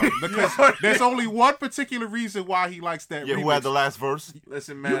right now because there's only one particular reason why he likes that. Yeah, remix. who had the last verse?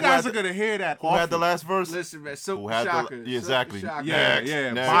 Listen, man. You guys are gonna hear that. Who had the often. last verse? Listen, man. Silk Who the had the- Shocker. yeah, exactly. Silk the Shocker. Yeah, Next,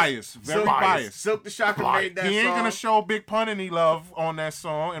 yeah, next. bias, very Silk- biased. Silk the Shocker Bias. made that He ain't song. gonna show Big Pun any love on that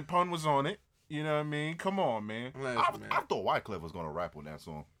song, and Pun was on it. You know what I mean? Come on, man. Listen, I man. thought Wyclef was gonna rap on that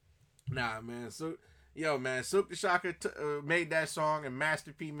song. Nah, man. So, man, Silk the Shocker made that song, and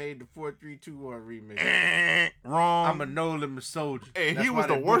Master P made the 4-3-2-1 remix. Wrong. I'm a Nolan soldier. Hey, That's he why was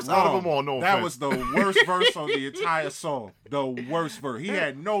the they worst book- out of them all. No That offense. was the worst verse on the entire song. The worst verse. He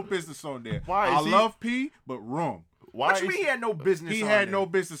had no business on there. Why is I he- love P, but wrong. Why What you is- mean he had no business? He on had there? no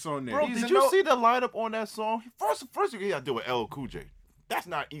business on there. Bro, He's did a you no- see the lineup on that song? First you gotta do with L. Cool J. That's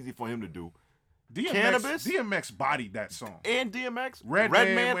not easy for him to do. Cannabis? DMX bodied that song. And DMX,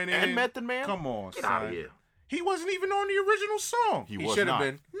 Redman Man, went and in. Method Man. Come on, Get son. out of here. He wasn't even on the original song. He He was should have not.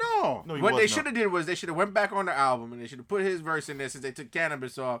 been. No. No, he What was they not. should have did was they should have went back on the album and they should have put his verse in there since they took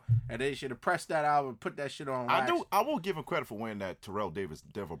Cannabis off, and they should have pressed that album, put that shit on wax. I will give him credit for wearing that Terrell Davis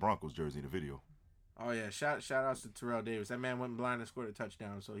Denver Broncos jersey in the video. Oh yeah, shout outs to Terrell Davis. That man went blind and scored a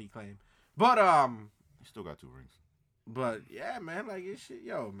touchdown, so he claimed. But He still got 2 rings. But yeah, man, like it's shit,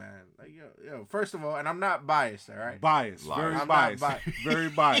 yo, man, like yo. First of all, and I'm not biased, all right. Biased. Liar. Very I'm not biased. biased. Very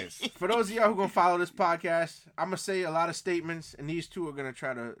biased. For those of y'all who gonna follow this podcast, I'm gonna say a lot of statements, and these two are gonna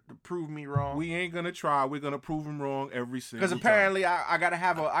try to prove me wrong. We ain't gonna try. We're gonna prove him wrong every single Because time. apparently I gotta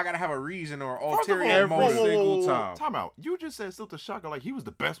have a reason or First of all, ulterior every motive. single time. Time out. You just said Silk the Shocker like he was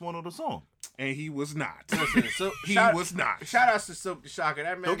the best one on the song. And he was not. Listen, so He shout- was not. Shout outs to Silk the Shocker.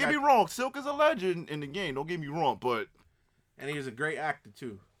 That man. Don't get me wrong. Silk is a legend in the game. Don't get me wrong. But And he was a great actor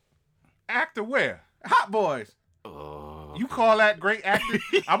too. Actor where? Hot Boys. You call that great acting?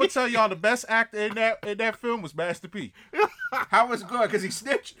 I'm gonna tell y'all the best actor in that film was Master P. How was it going? Because he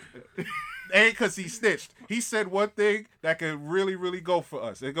snitched. Ain't because he snitched. He said one thing that could really, really go for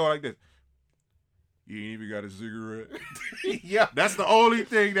us. It go like this. You ain't even got a cigarette. Yeah. That's the only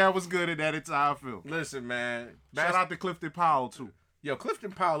thing that was good in that entire film. Listen, man. Shout out to Clifton Powell too. Yo,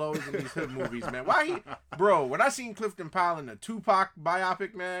 Clifton Powell always in these hood movies, man. Why he, bro? When I seen Clifton Powell in the Tupac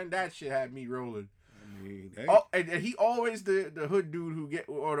biopic, man, that shit had me rolling. I mean, hey, Oh, and he always the hood dude who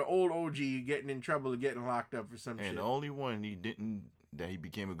or the old OG getting in trouble or getting locked up for some and shit. the only one that he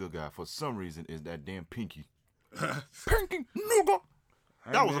became a good guy for some reason is that damn Pinky. Pinky nigga.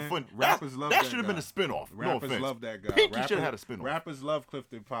 hey, That was man, a fun. Rappers love that should have guy. been a spinoff. No Rappers offense. love that guy. Pinky should have had a spinoff. Rappers love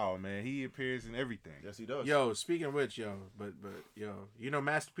Clifton Powell, man. He appears in everything. Yes, he does. Yo, speaking of which, but yo, you know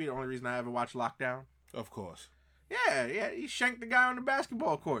Master P. The only reason I ever watched Lockdown. Of course. Yeah, he shanked the guy on the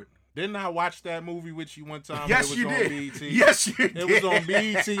basketball court. Didn't I watch that movie with you one time? Yes, it was you on did. BET? Yes, you did. It was on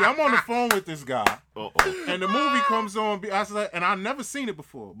BET. I'm on the phone with this guy, Uh-oh. and the movie comes on. I was like, and I've never seen it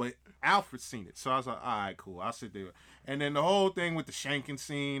before, but Alfred's seen it, so I was like, all right, cool. I'll sit there. And then the whole thing with the shanking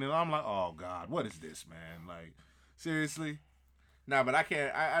scene, and I'm like, oh God, what is this, man? Like, seriously? Nah, but I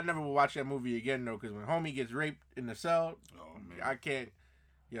can't. I never will watch that movie again though, because when homie gets raped in the cell, Oh man. I can't.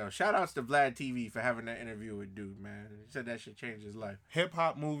 Yo, shout outs to Vlad TV for having that interview with dude, man. He said that shit changed his life. Hip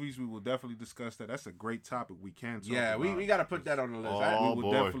hop movies, we will definitely discuss that. That's a great topic we can talk Yeah, about. we got to put that on the list. Oh, We will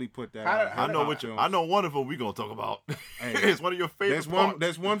boy. definitely put that. How- out. how I know did- what I know one of them we gonna talk about. Hey, It's one of your favorite parts.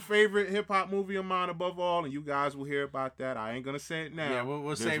 There's one favorite hip hop movie of mine above all, and you guys will hear about that. I ain't gonna say it now. Yeah, we'll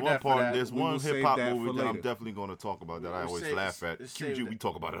There's save one that for part. that. There's We one will save hip hop that for movie that I'm later. definitely gonna talk about that I We'll always save- laugh at. let's save QG, we that.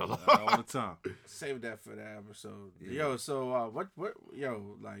 talk about it a lot. all the time. Save that for that episode. Yeah. Yo, so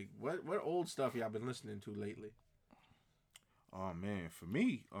what old stuff y'all been listening to lately? Oh man, for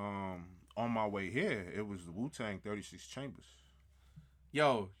me, on my way here, it was the Wu-Tang 36 Chambers.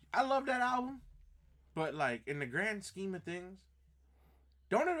 Yo, I love that album, but like in the grand scheme of things,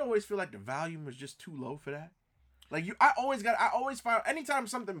 don't it always feel like the volume was just too low for that? Like I always find anytime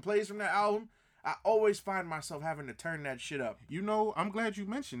something plays from that album, I always find myself having to turn that shit up. You know, I'm glad you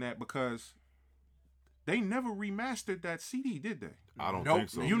mentioned that because they never remastered that CD, did they? I don't Nope. think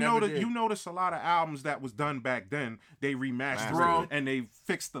so. You You never know that did. you notice a lot of albums that was done back then. They remastered Bro. it and they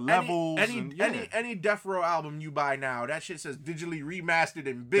fixed the levels. Any Death Row album you buy now, that shit says digitally remastered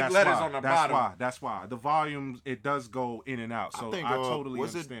in big That's letters why, on the that's bottom. Why. That's why the volumes it does go in and out. So I, think, totally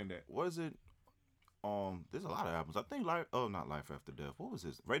was understand that. Was it? There's a lot of albums. I think not Life After Death. What was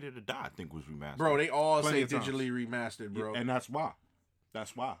this? Ready to Die. I think was remastered. Bro, they all Plenty say of times. digitally remastered, bro. And that's why.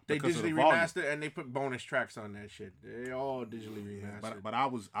 That's why. They Because of the digitally volume. remastered and they put bonus tracks on that shit. They all digitally remastered. But I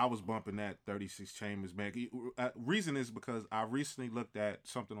was bumping that 36 Chambers, man. Reason is because I recently looked at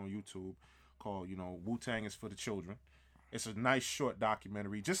something on YouTube called, Wu-Tang is for the Children. It's a nice short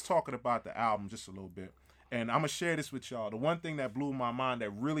documentary just talking about the album just a little bit. And I'm going to share this with y'all. The one thing that blew my mind that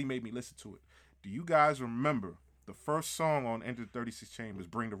really made me listen to it. Do you guys remember the first song on Enter the 36 Chambers,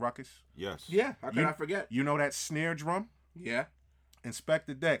 Bring the Ruckus? Yes. Yeah, how could I forget? You know that snare drum? Yeah.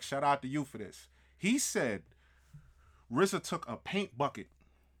 Inspector Deck, shout out to you for this. He said RZA took a paint bucket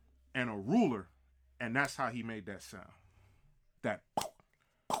and a ruler, and that's how he made that sound. That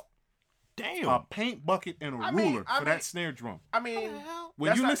Damn. a paint bucket and a ruler for that snare drum. I mean, When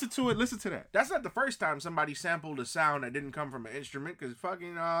that's you not- listen to it, listen to that. that's not the first time somebody sampled a sound that didn't come from an instrument. Because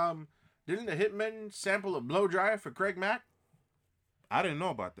fucking didn't the Hitmen sample a blow dryer for Craig Mack? I didn't know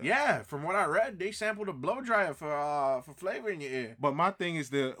about that. Yeah, from what I read, they sampled a blow dryer for Flavor in Your Ear. But my thing is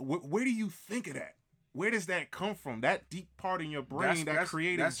where do you think of that? Where does that come from? That deep part in your brain, that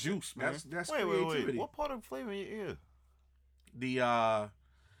creative juice, man. That's Wait. creativity. What part of Flavor in your ear? The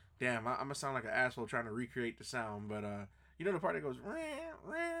damn, I'm gonna sound like an asshole trying to recreate the sound, but you know the part that goes.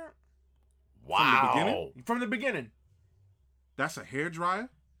 Wow. From the beginning. That's a hair dryer.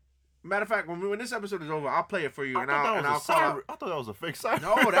 Matter of fact, when this episode is over, I'll play it for you, I and thought I'll that was a call siren. out. I thought that was a fake siren.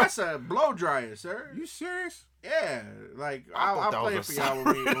 No, that's a blow dryer, sir. You serious? Yeah, like I thought I'll that play it was for a y'all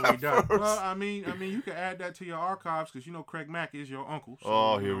when we siren done. at first. Well, I mean, you can add that to your archives because you know Craig Mack is your uncle. So,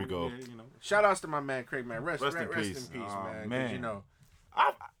 Oh, you here know, we go. Yeah, Shout outs to my man Craig, man. Rest Rest in in peace, peace. Oh, man. 'Cause, man. you know,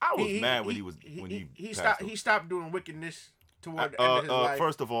 I was mad when he stopped. He stopped doing wickedness toward the end of his life.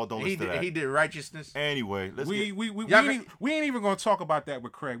 First of all, don't listen to that. He did righteousness. Anyway, let's we Y'all ain't even gonna talk about that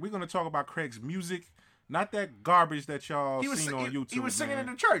with Craig. We're gonna talk about Craig's music, not that garbage that y'all seen on YouTube. He was singing man.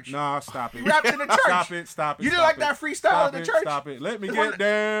 in the church. Nah, stop it. He rapped in the church. Stop it. You didn't stop like it. that freestyle Stop in the it, church? Stop it. Let me It get wasn't-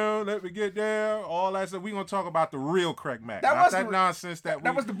 down. Let me get down. All that stuff. We gonna talk about the real Craig Mack. That not was that the- nonsense that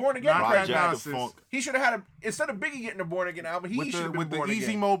was the born again not Craig that Mack. nonsense. Funk. He should have had instead of Biggie getting a born again album, he should have been With the born Easy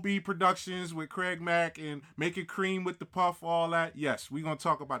again. Mo B Productions with Craig Mack and Making Cream with the Puff, all that. Yes, we gonna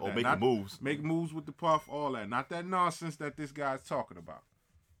talk about that. making moves. Make moves with the Puff, all that. Not that nonsense that this guy's talking about.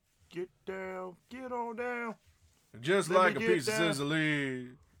 Get down, get on down. Just Let like me a get piece of down.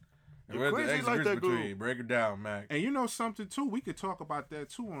 sizzling. And You're where's the crazy X like grits that between? glue. Break it down, Mac. And you know something too, we could talk about that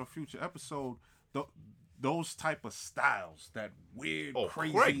too on a future episode. Those type of styles, that weird,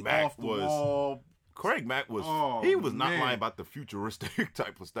 Craig crazy, Mack off the was- wall. Craig Mack was Oh, he was not man. lying about the futuristic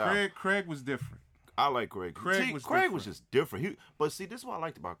type of style. Craig was different. I like Craig. Craig was Craig different. was just different. But see, this is what I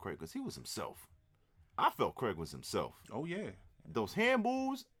liked about Craig because he was himself. I felt Craig was himself. Oh yeah, Those hand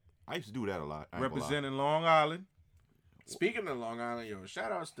moves, I used to do that a lot. I ain't gonna lie. representing Long Island. Speaking of Long Island, yo,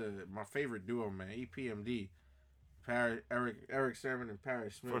 shout outs to my favorite duo, man, EPMD. Eric Sermon and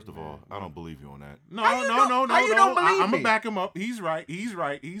Paris Smith. First of all, I don't believe you on that. No. How you don't believe I'm me? gonna back him up. He's right.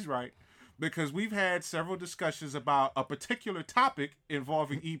 Because we've had several discussions about a particular topic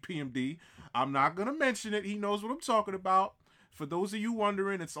involving EPMD. I'm not gonna mention it. He knows what I'm talking about. For those of you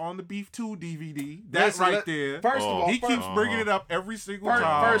wondering, it's on the Beef 2 DVD. That's Listen, right there. First of all, He keeps bringing it up every single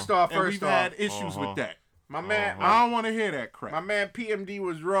time. First off, and we've had issues with that. my man, I don't want to hear that crap. my man PMD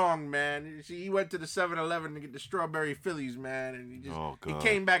was wrong, man. See, he went to the 7-Eleven to get the strawberry Phillies, man, and he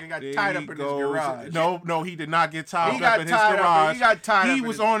came back and got There tied he up in goes. his garage. No, he did not get tied He up got in his tied up. garage. He got tied up He in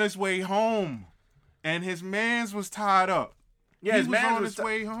was his- on his way home, and his man's was tied up. Yeah, He his was man on was his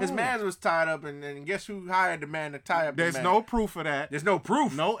way home. His man was tied up, and guess who hired the man to tie up? There's the man? no proof of that. There's no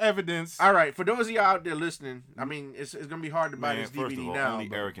proof. No evidence. All right, for those of y'all out there listening, I mean, it's gonna be hard to buy Man, this first DVD of all, now. only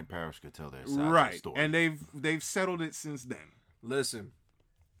but Eric and Parrish could tell that side of the Right, story. and they've settled it since then.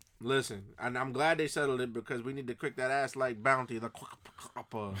 Listen, and I'm glad they settled it because we need to quick that ass like Bounty. The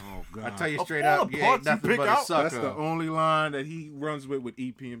Oh God! I tell you Of straight all up, the you ain't parts you nothing pick but a out, sucker. That's the only line that he runs with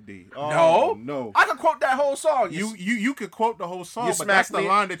EPMD. No, Oh, no. I can quote that whole song. You could quote the whole song, you but smack that's the me-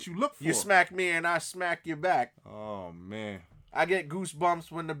 line that you look for. You smack me and I smack you back. Oh man! I get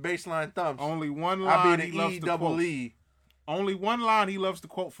goosebumps when the bass line thumps. Only one I line be he the loves E to double quote. E. Only one line he loves to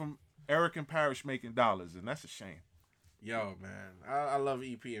quote from Eric and Parrish making dollars, and that's a shame. Yo, man, I love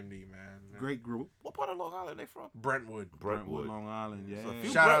EPMD, man. Great group. What part of Long Island they from? Brentwood. Brentwood. Long Island. Yeah. It's a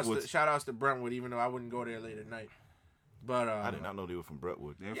few- Shout outs to Brentwood, even though I wouldn't go there late at night. But I did not know they were from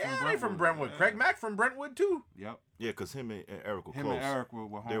Brentwood. They're yeah, they from Brentwood. Yeah. Craig Mack from Brentwood too. Yep. Yeah, because him and Eric were Him close. and Eric were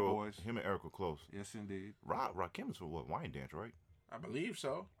They were, homeboys. him and Eric were close. Yes, indeed. Rakim is from what? Wine Dance, right? I believe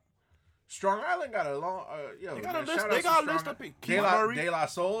so. Strong Island got a long. Yo, They got a man, list. shout They outs to got a Strong list Island. up in De Keith La, Murray. De La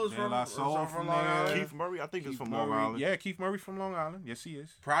Soul is De from, La Soul from from Long there. Island. Keith Murray, I think is Keith from Long Murray. Island. Yeah, Keith Murray from Long Island. Yes, he is.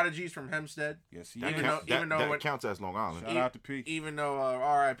 Prodigy's from Hempstead. Yes, he That, is. Even count, though- even though that when- counts as Long Island. Shout out to P. Even though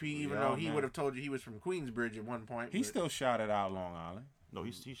R.I.P. Even Yeah, though he man. would have told you he was from Queensbridge at one point. He but- still shouted out Long Island. No,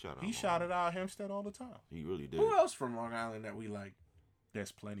 he shot out. He Long shouted Island. out Hempstead all the time. He really did. Who else from Long Island that we like?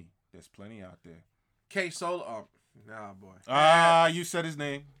 There's plenty. There's plenty out there. K Solo. Oh, nah, boy. You said his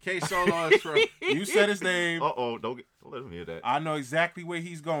name. K Solo is from. You said his name. Don't let him hear that. I know exactly where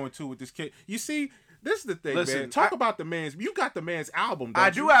he's going to with this kid. You see, this is the thing, Listen, man. Talk about the man's. You got the man's album. I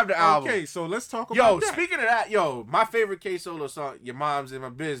don't do you? have the album. Okay, so let's talk about Yo, that. speaking of that, my favorite K Solo song, "Your Mom's in My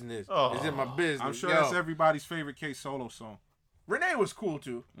Business," is in my business. I'm sure Yo, that's everybody's favorite K Solo song. Renee was cool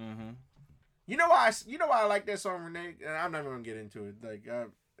too. Mm-hmm. You know why? I like that song, Renee. And I'm not even gonna get into it. Like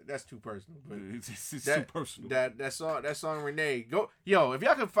that's too personal. But It's that, too personal. That song Renee. Go if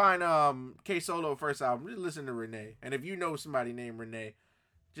y'all can find K Solo first album, just listen to Renee. And if you know somebody named Renee,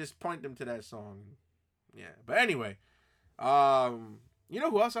 just point them to that song. Yeah. But anyway, you know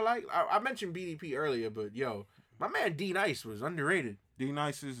who else I like? I mentioned BDP earlier, but my man D Nice was underrated. D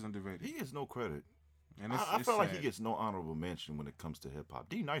Nice is underrated. He gets no credit. And I feel like he sad. gets no honorable mention when it comes to hip hop.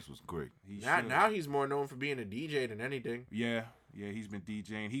 D Nice was great. He Now, should. now he's more known for being a DJ than anything. Yeah, he's been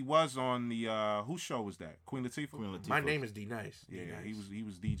DJing. He was on the whose show was that? Queen Latifah. Queen Latifah. My name is D Nice. Yeah, D-Nice. he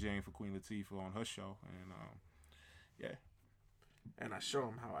was DJing for Queen Latifah on her show, and yeah. And I show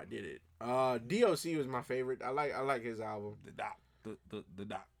him how I did it. DOC was my favorite. I like his album. The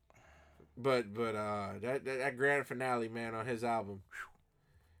doc. But that grand finale, man, on his album,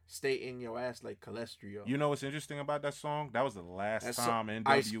 stay in your ass like cholesterol. You know what's interesting about that song? That was the last That's time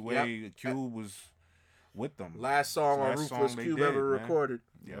Ice- NWA yep. Cube was with them. Last song on Last Ruthless song they Cube did, ever man. recorded.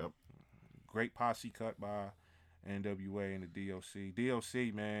 Yep. Great posse cut by NWA and the DOC.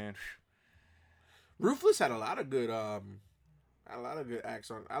 DOC, man. Ruthless had a lot of good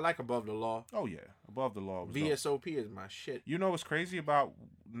acts on. I like Above the Law. Oh yeah, Above the Law. Was dope. VSOP is my shit. You know what's crazy about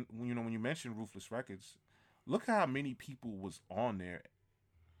when you mention Ruthless Records? Look how many people was on there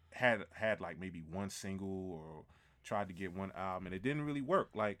had like maybe one single or tried to get one album and it didn't really work.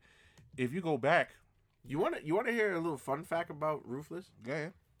 Like if you go back, You want to hear a little fun fact about Ruthless? yeah,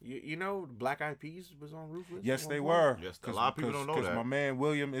 You know Black Eyed Peas was on Ruthless? yes at they one point? were. Yes, a lot of people don't know that. My man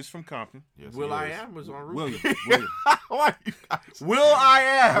William is from Compton. Yes, Will he I is. Am was on Ruthless. William, Why you guys? Will I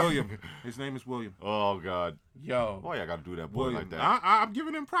Am. William. His name is William. Oh God. Yo, Why y'all gotta do that boy William. like that? I'm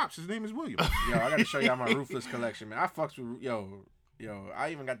giving him props. His name is William. I gotta show y'all my Ruthless collection, man. I fucks with yo. I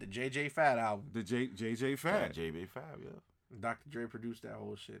even got the JJ Fat album. The JJ Yeah, Fad. JB5, yeah. Dr. Dre produced that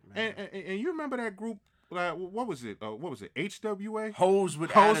whole shit, man. And you remember that group? Like, what was it? HWA? Hoes with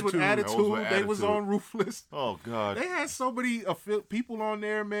Hoes attitude. with Attitude. Hoes with They was Attitude. on Ruthless. Oh God. They had so many people on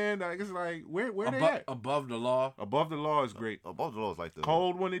there, man. Like, it's like where they at? Above the Law. Above the Law is great. Above the Law is like the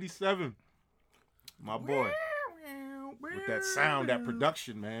Cold 187. My boy. With that sound, that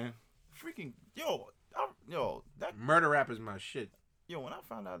production, man. freaking that Murder Rap is my shit. when I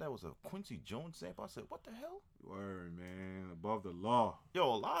found out that was a Quincy Jones sample, I said, "What the hell?" Word, man. Above the Law. A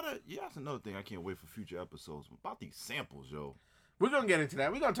lot of that's another thing I can't wait for future episodes about these samples, yo. We're gonna get into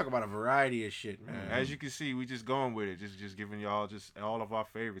that. We're gonna talk about a variety of shit, man. As you can see, we just going with it. Just giving y'all just all of our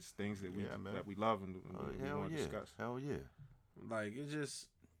favorites, things that we Yeah, man. that we love and we Hell want to yeah, discuss. hell yeah. Like it just,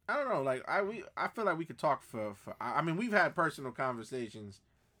 I don't know. Like I feel like we could talk for. I mean, we've had personal conversations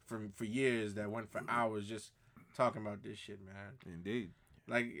for years that went for hours just talking about this shit, man. Indeed.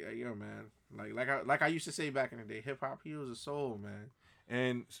 Like man. Like I used to say back in the day, hip hop heals the soul, man.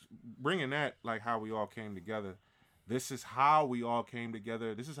 And bringing that, like how we all came together, this is how we all came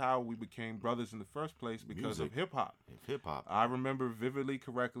together. This is how we became brothers in the first place because Music. of hip hop. Hip hop. I remember vividly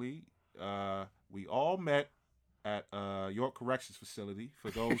correctly, we all met at York Corrections Facility.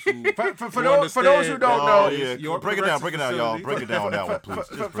 For those who For those who don't know, yeah. York Break it down, Corrections y'all. Facility. Break it down on that one, please. Just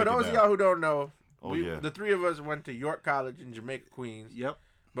For break it those of down. y'all who don't know, Oh, yeah. the three of us went to York College in Jamaica, Queens. Yep.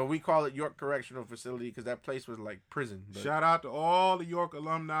 But we call it York Correctional Facility because that place was like prison. But Shout out to all the York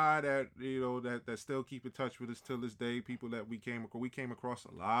alumni that that still keep in touch with us till this day. People that we came across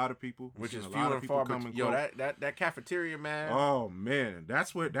a lot of people, which is a few lot of and people far come between. and Yo, go. that cafeteria, man. Oh man,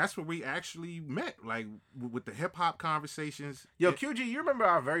 that's where we actually met. Like with the hip hop conversations. Yo, QG, you remember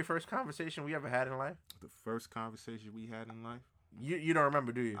our very first conversation we ever had in life? The first conversation we had in life. You don't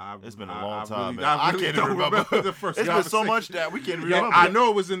remember, do you? It's been a long time, really, man. I really can't don't even remember. the first It's been so conversation. much that we can't Yo, remember. I know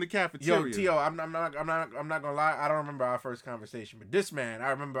it was in the Yo, cafeteria. Tio, I'm not gonna lie. I don't remember our first conversation, but this man, I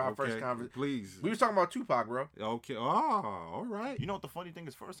remember our first Okay, conversation. please. We was talking about Tupac, bro. Okay. Oh, all right. You know what the funny thing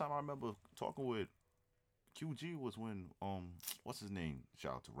is? First time I remember talking with QG was when what's his name?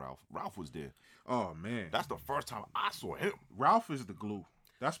 Shout out to Ralph. Ralph was there. Oh man, That's the first time I saw him. Ralph is the glue.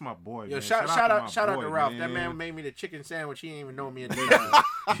 That's my boy. Yo, man. shout my out to boy, Ralph. That man made me the chicken sandwich. He ain't even know me in the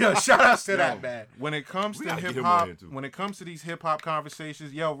Yo, shout out to that man. When it comes We to gotta get hip him on hop, here, too. when it comes to these hip hop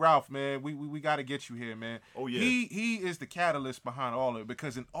conversations, yo, Ralph, man, we got to get you here, man. Oh, yeah. He is the catalyst behind all of it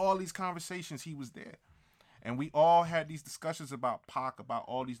because in all these conversations he was there, and we all had these discussions about Pac, about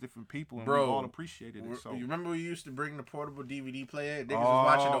all these different people, and Bro, we all appreciated it. So You remember we used to bring the portable DVD player? Niggas was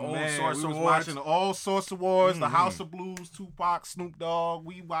watching the old man, Source we was Awards. watching the old Source Awards, the Mhm. House of Blues, Tupac, Snoop Dogg.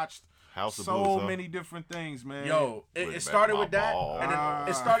 We watched House of so Blues, huh? many different things, man. Yo, Bring it back started my with that, ball. and then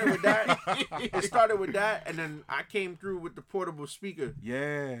it started with that. It started with that, and then I came through with the portable speaker.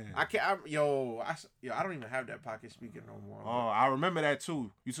 Yeah. I don't even have that pocket speaker no more. Oh, I remember that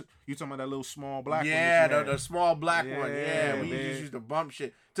too. You talking about that little small black yeah, one? that you the had? small black one. Yeah, Yeah, we man. just used to bump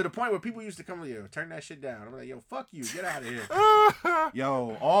shit to the point where people used to come, yo, turn that shit down. I'm like, yo, fuck you, get out of here.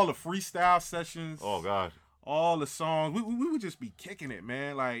 Yo, all the freestyle sessions. Oh God. All the songs, we would just be kicking it,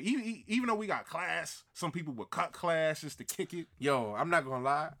 man. Like even though we got class, some people would cut class just to kick it. Yo, I'm not gonna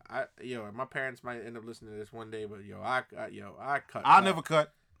lie. My parents might end up listening to this one day, but I cut. I never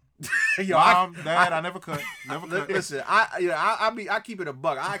cut. Yo, Mom, Dad, I never cut. Never cut. Listen, I keep it a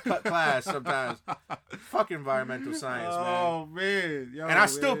buck. I cut class sometimes. Fuck environmental science, man. Oh man, yo, And I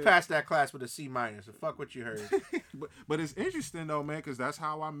still man. passed that class with a C-. So fuck what you heard. But it's interesting though, man, because that's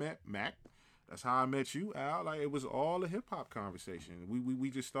how I met Mac. That's how I met you, Al. Like, it was all a hip hop conversation. We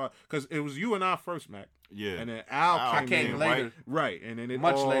just started because it was you and I first, Mac. Yeah. And then Al came in, later. right? And then it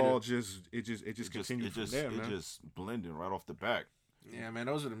Much all later. just continued from there, man. It just blended right off the back. Yeah, man,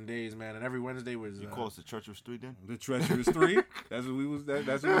 those are them days, man. And every Wednesday was You call us the Treacherous 3 then? The Treacherous 3. That's what we was.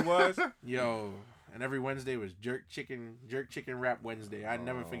 That's what it was. yo, and every Wednesday was jerk chicken rap Wednesday. I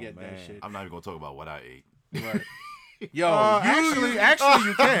never forget that man. shit. I'm not even gonna talk about what I ate. Right. Yo, Actually,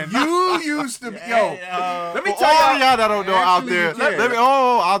 you can. you used to. Yo, let me For tell all y'all. y'all that don't know out Actually, there, you can. let me.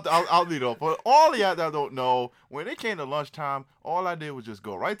 I'll lead off. For all y'all that don't know, when it came to lunchtime, all I did was just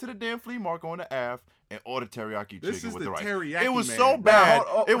go right to the damn flea market on the Ave and order teriyaki This chicken is with the the rice. teriyaki It was man. so bad.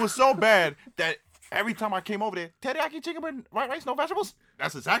 Now, It was so bad that every time I came over there, teriyaki chicken with rice, no vegetables.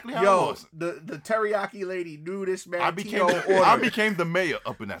 That's exactly how it Yo, was. the teriyaki lady knew this man. I became order. I became the mayor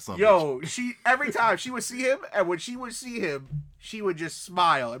up in that son. Yo, she every time she would see him, and when she would see him, she would just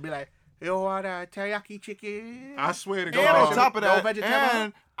smile and be like, "You want a teriyaki chicken?" I swear to And God. on top of No that, vegetable?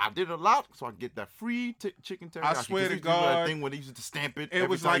 and I did a lot so I could get that free chicken teriyaki. I swear 'Cause to they used do that God, thing when they used to stamp it. It every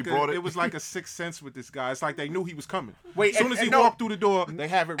was time like he brought it was like a sixth sense with this guy. It's like they knew he was coming. Wait, as soon and- as he and no- walked through the door, they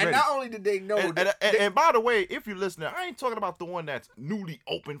have it And ready. not only did they know, And by the way, if you're listening, I ain't talking about the one that's newly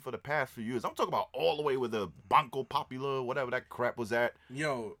open for the past few years. I'm talking about all the way with the Banco Popular, whatever that crap was at.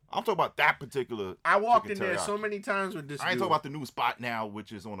 yo, I'm talking about that particular. I walked in chicken there teriyaki. so many times with this. I ain't dude. talking about the new spot now,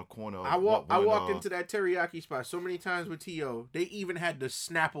 which is on the corner. Of I walked when, into that teriyaki spot so many times with T.O. They even had the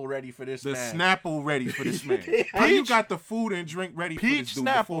Snapple ready for this the man. Snapple ready for this man. How you got the food and drink ready for Peach this dude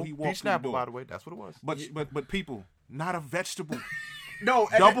before Snapple. he Peach walked through the Snapple, door? by the way, that's what it was. But people, not a vegetable. No,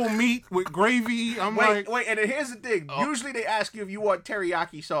 and Double meat with gravy. I'm wait, like, and then here's the thing. Oh. Usually they ask you if you want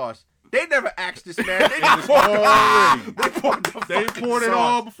teriyaki sauce. They never asked this man. They was just poured already. they poured the they fucking poured it sauce.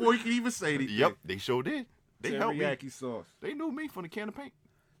 all before he could even say anything. Yep, they sure did. They helped me. Teriyaki sauce. They knew me from the can of paint.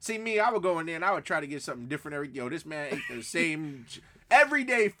 See me, I would go in there and I would try to get something different every. Yo, this man ate the same every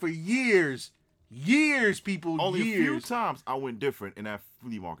day for years. People. Only years. a few times I went different in that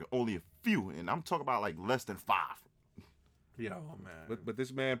flea market. Only a few, and I'm talking about like less than 5. Yo, man. But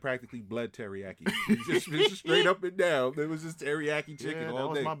this man practically bled teriyaki. just straight up and down. It was just teriyaki chicken Yeah, that all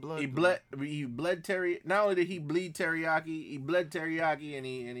was day. my blood. He bled teriyaki. Not only did he bleed teriyaki, he bled teriyaki, and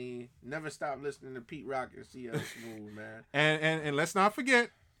he never stopped listening to Pete Rock and CL Smooth, man. And let's not forget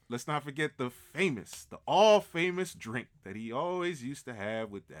the all famous drink that he always used to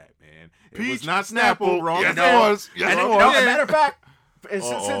have with that, man. It was Peach not Snapple. Snapple, wrong Yes, again. it was. Yes, And it no, was. as a matter of fact,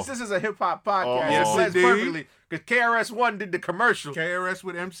 Uh-oh. since this is a hip hop podcast, Yes, it blends indeed. perfectly because KRS-One did the commercial. KRS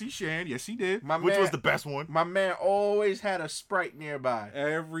with MC Shan, yes he did. Which was the best one. My man always had a Sprite nearby.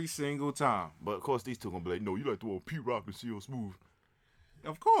 Every single time. But of course, these two gonna be like, no, you like the one Pete Rock and CL Smooth.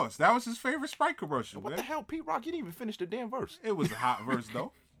 Of course, that was his favorite Sprite commercial. What man. the hell, Pete Rock? You didn't even finish the damn verse. It was a hot verse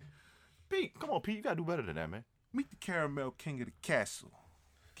though. Pete, come on, Pete, you gotta do better than that, man. Meet the caramel king of the castle,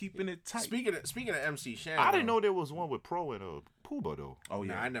 keeping it tight. Speaking of MC Shan, I didn't know there was one with Pro and Pooba though. Oh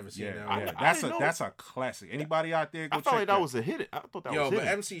yeah, Nah, I never seen yeah, that yeah. one. I That's didn't know. that's a classic. Anybody out there? Go I check felt like that was a hit. I thought that Yo, was but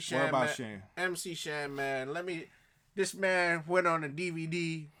hidden. MC Shan, What about man, Shan? MC Shan, man, this man went on a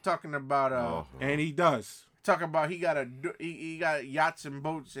DVD talking about And he does he got yachts and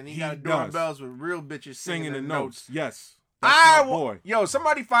boats and he got does. doorbells with real bitches singing the notes. Yes, that's I my boy. Yo,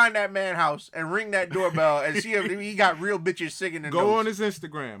 somebody find that man house and ring that doorbell and see if he got real bitches singing the Go on notes. his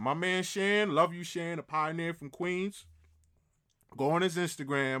Instagram. My man Shan, love you Shan, a pioneer from Queens. Go on his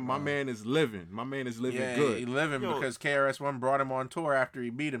Instagram. My man is living. My man is living Yeah, good. he living Yo. because KRS-One brought him on tour after he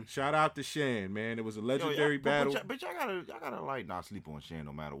beat him. Shout out to Shan, man. It was a Yo, legendary battle. But y'all gotta like not sleep on Shan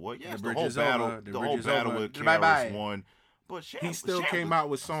no matter what. Yes, The the bridge whole is battle, over. The the bridge whole is battle over. with Bye-bye. KRS-One. But Shan, He still Shan came was- out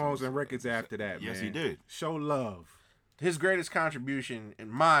with songs and records after that, Yes, man. he did. Show love. His greatest contribution in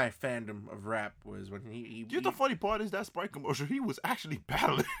my fandom of rap was when he You know the funny part is that Sprite commercial, he was actually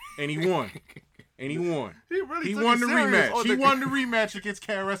battling. And he won. And he won. He really He took won it the serious rematch. on He the- won the rematch against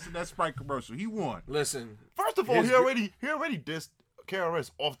KRS in that Sprite commercial. He won. Listen. First of all, His he already dissed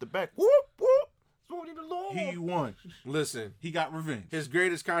KRS off the back. Whoop whoop. Swooning the Lord. He won. Listen. He got revenge. His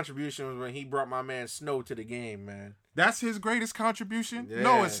greatest contribution was when he brought my man Snow to the game, man. That's his greatest contribution? Yeah.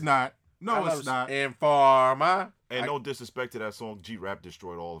 No, it's not. I No, love it's not. Informer. And no disrespect to that song, G-Rap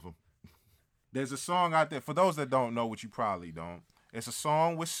destroyed all of them. There's a song out there, for those that don't know, which you probably don't, it's a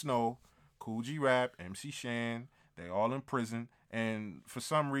song with Snow, Cool G-Rap, MC Shan, they all in prison, and for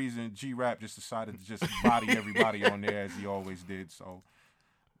some reason, G-Rap just decided to just body everybody on there as he always did, so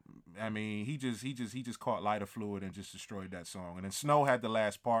I mean, he just caught lighter fluid and just destroyed that song. And then Snow had the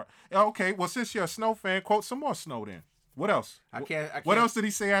last part. Okay, well, since you're a Snow fan, quote some more Snow then. What else? I can't. What else did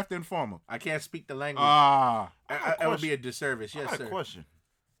he say after Informer? I can't speak the language. It would be a disservice. Yes, I had sir. a question.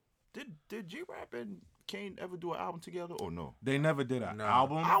 Did G-Rap and Kane ever do an album together or no? They never did an No.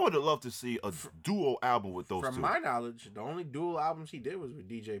 album. I would have loved to see a duo album with those From two. my knowledge, the only dual albums he did was with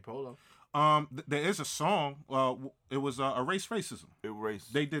DJ Polo. There is a song. It was Erase Racism. Erase.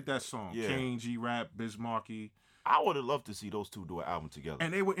 They did that song. Yeah. Kane, G-Rap, Bismarcky. I would have loved to see those two do an album together.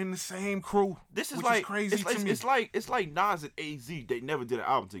 And they were in the same crew. This is which like is crazy it's, to me. It's like Nas and AZ. They never did an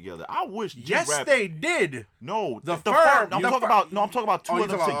album together. I wish Yes, G-Rap. they did. No, The firm. Firm. I'm The talking Firm. about. No, I'm talking about two Oh, you of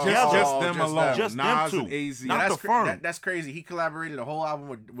them talking about- together. just Oh, them just alone. them. Just them Nas two. and AZ. Not that's the Firm. That's crazy. He collaborated the whole album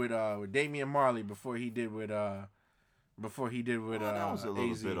with Damian Marley before he did with that was a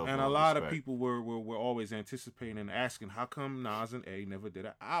little AZ. bit of- And a lot of respect. people were always anticipating and asking, how come Nas and A never did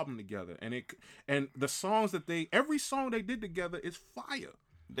an album together? And the songs every song they did together is fire.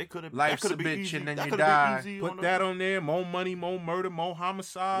 They could have. Life's that a could have been bitch easy. and then that you could have die. been easy Put that on there. More money, more murder, more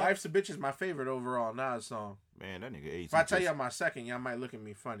homicide. Life's a Bitch is my favorite overall Nas song. Man, that nigga AZ. If I tell y'all my second, y'all might look at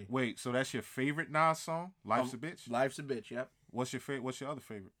me funny. Wait, so that's your favorite Nas song? Life's a bitch. Life's a Bitch, yep. What's your other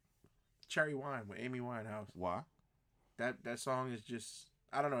favorite? Cherry Wine with Amy Winehouse. Why? That song is just,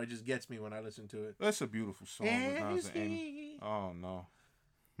 I don't know, it just gets me when I listen to it. That's a beautiful song with Nas and Amy. Oh no.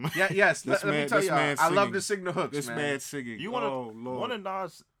 Yeah, yes. let me tell y'all, I love to sing the hooks, This man. man singing. You want oh Lord.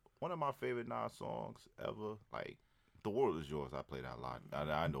 one of my favorite Nas songs ever, like "The World Is Yours." I play that a lot.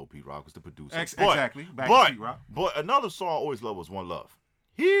 I know Pete Rock was the producer. Exactly. Back to Pete Rock. But another song I always loved was "One Love."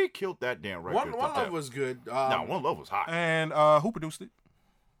 He killed that damn record. One Love was good. Nah, "One Love" was hot. And who produced it?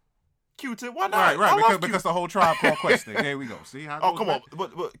 Q-Tip, why not? Right, I love because the whole Tribe Called Quest thing. There we go. See how it Oh, goes come back?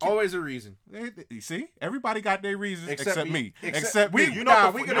 on, but Always a reason. You see, everybody got their reasons except me. Except- Except we- me. you know Nah,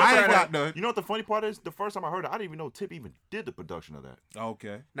 what the, we you could know have what tried the- that. you know what the funny part is? The first time I heard it, I didn't even know Tip even did the production of that.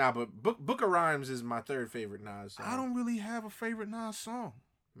 Okay. Nah, but Book of Rhymes is my third favorite Nas song. I don't really have a favorite Nas song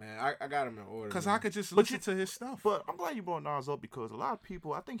Man, I got him in order. because man. I could just listen to his stuff. But I'm glad you brought Nas up because a lot of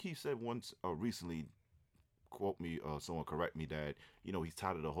people, I think he said once recently, quote me, someone correct me, that, you know, he's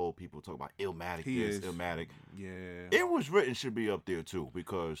tired of the whole people talking about Illmatic He this, is. Illmatic. Yeah. It Was Written should be up there too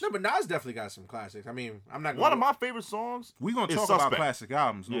because No, but Nas definitely got some classics. I mean, I'm not gonna one of my favorite songs. We're gonna is talk about Suspect. classic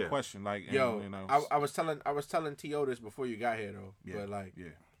albums, no Yeah. question. Like, and, Yo, you know, I was telling T.O. this before you got here though. yeah, But like, yeah.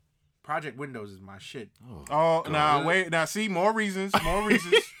 Project Windows is my shit. Oh, now wait, now see more reasons, and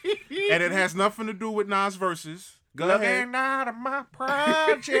it has nothing to do with Nas verses. Go ahead. Looking out of my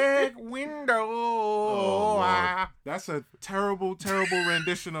project window. Lord. That's a terrible, terrible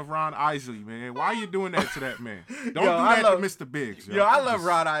rendition of Ron Isley, man. Why are you doing that to that man? Don't do I that love- to Mr. Biggs. Yo, I love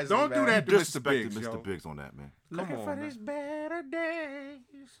Rod Isley. Don't do man. that to Mr. Disrespected Biggs, Mr. yo. Biggs on that, man. Looking Come for on, these better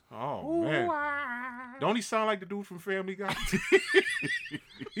days. Oh man. Ooh, Don't he sound like the dude from Family Guy?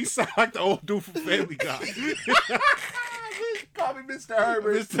 He sound like the old dude from Family Guy. Call me Mr.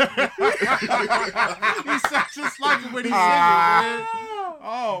 Herbert. He sounds just like him when he's singing, man.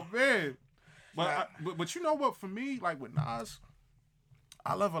 Oh man. But you know what? For me, like with Nas,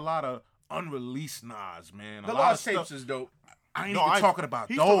 I love a lot of unreleased Nas, man. The a lot of Lost Tapes stuff. is dope. I ain't No, even talking about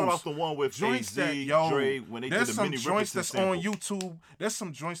he's those. talking about the one with Joints AZ, that, yo, Dre, when they did there's the some mini joints Riperton that's sample. on YouTube. There's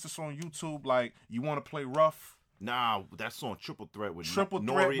some joints that's on YouTube, like You Want to Play Rough, Nah, that's on Triple Threat with Triple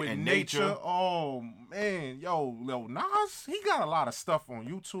Nori Threat with and Nature. Oh man, yo, Nas, he got a lot of stuff on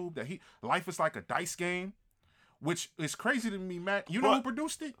YouTube that Life is Like a Dice Game, which is crazy to me, Matt. You know who But-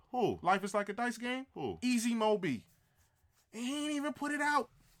 produced it? Who? Life is Like a Dice Game? Who? Easy Moby. He ain't even put it out.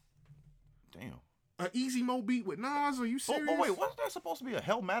 Damn. Easy Mo beat with Nas? Are you serious? Oh, wait, wasn't that supposed to be a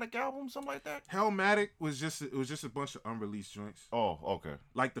Hellmatic album, something like that? Hellmatic was just a bunch of unreleased joints, Oh, okay.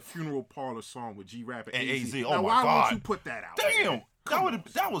 like the Funeral Parlor song with G-Rap and And AZ. AZ, oh Now, my why God. won't you put that out? Damn,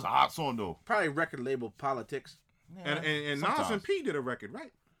 that was a hot song though. Probably record label politics. And Nas and Sometimes. P did a record,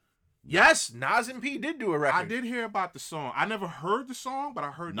 right? Yes, Nas and P did do a record. I did hear about the song. I never heard the song, but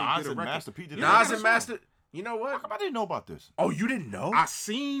I heard they Nas did a and record. Master P did a Yeah, Nas record. and Master. You know How what? come I didn't know about this? Oh, you didn't know? I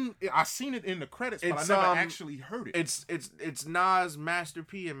seen it in the credits, but I It's, never um, actually heard it. It's Nas, Master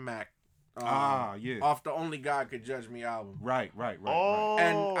P, and Mac. Yeah. Off the Only God Could Judge Me album. Right. Oh,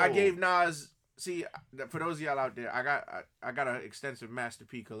 And I gave Nas. See, for those of y'all out there, I got an extensive Master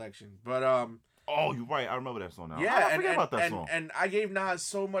P collection, but Oh, you're right. I remember that song now. yeah, I forget about that song. And I gave Nas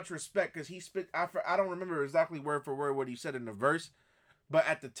so much respect because he spit. I don't remember exactly word for word what he said in the verse, but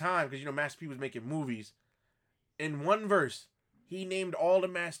at the time, because you know Master P was making movies, in one verse he named all the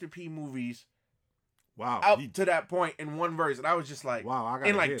Master P movies Wow. up to that point in one verse, and I was just like, Wow, I gotta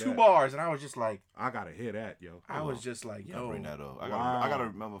in like hear 2 that. bars, and I was just like, I gotta hear that, yo. I was just like, Gotta yo, bring that up. I Wow. gotta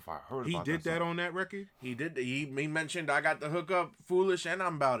remember if I heard He about did that song. on that record? he did. He mentioned I got the hookup, foolish, and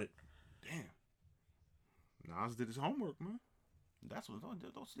I'm about it. Damn. Nas did his homework, man. That's what.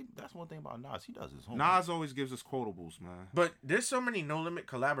 Don't sleep. That's one thing about Nas. He does his homework. Nas always gives us quotables, man. But there's so many No Limit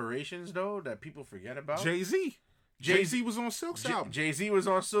collaborations though that people forget about. Jay-Z. Jay-Z was on Silk's album. Jay-Z was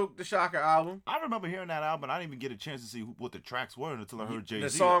on Silk the Shocker album. I remember hearing that album. And I didn't even get a chance to see what the tracks were until I heard Jay-Z. The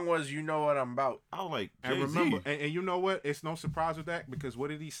song was "You Know What I'm About." I was like, And Jay-Z. remember, and you know what? It's no surprise with that because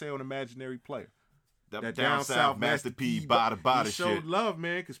what did he say on Imaginary Player? that down south Master P body He showed shit. love,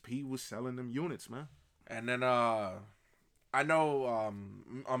 man, because P was selling them units, man. And then I know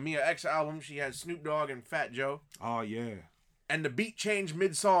on Mia X album she had Snoop Dogg and Fat Joe. Oh yeah. And the beat changed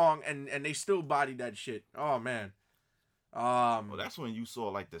mid song, and they still bodied that shit. Oh man. Well, that's when you saw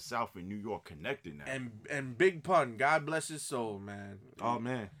like the South and New York connected now. and Big Pun, God bless his soul, man. Oh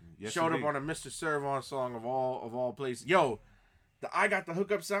man. Yes, Showed up indeed. on a Mr. Servon song of all places. Yo, the I Got the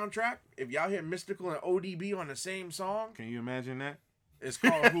Hookup soundtrack. If y'all hear Mystical and ODB on the same song, Can you imagine that? it's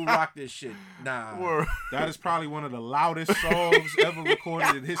called "Who Rocked This Shit." Nah, Word. That is probably one of the loudest songs ever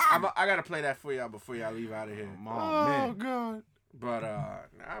recorded in history. I gotta play that for y'all before y'all leave out of here. Oh, man. God. But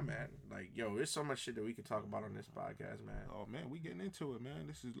nah, man. Like, yo, there's so much shit that we can talk about on this podcast, man. Oh man, we getting into it, man.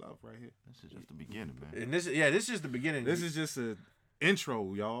 This is love right here. This is just the beginning, man. And this is just the beginning. This is just a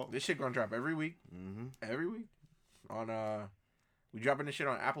intro, y'all. This shit gonna drop every week. Mm-hmm. Every week. On we dropping this shit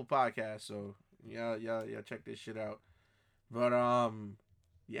on Apple Podcasts, so yeah, check this shit out. But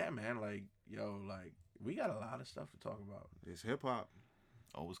yeah, man, like, yo, like, we got a lot of stuff to talk about. It's hip hop.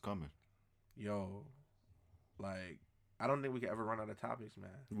 Oh, it's coming. Yo, like, I don't think we can ever run out of topics, man.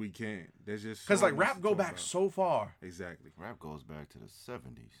 We can't. There's just Because so like much rap to go talk back about. so far. Exactly. Rap goes back to the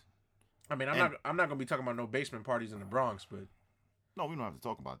 70s. I mean, I'm not gonna be talking about no basement parties in the Bronx, but No, we don't have to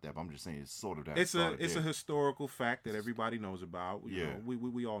talk about that, but I'm just saying it's sort of that. It's started a there. historical fact that everybody knows about. You Yeah. know,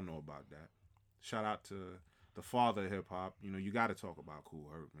 we all know about that. Shout out to the father of hip hop. You know, you got to talk about Kool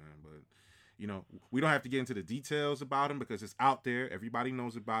Herc, man. But you know, we don't have to get into the details about him because it's out there. Everybody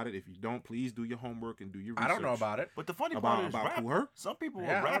knows about it. If you don't, please do your homework and do your research. I don't know about it. But the funny about part is, rap, Kool Herc. some people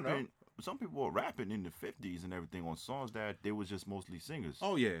Yeah, were I don't know. rapping. Some people were rapping in the 50s and everything on songs that they was just mostly singers.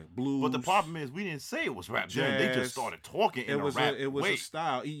 Oh yeah, blues. But the problem is, we didn't say it was rap. Then they Jazz. just started talking in it was a rap a way.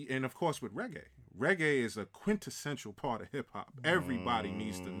 style, and of course with reggae. Reggae is a quintessential part of hip hop. Everybody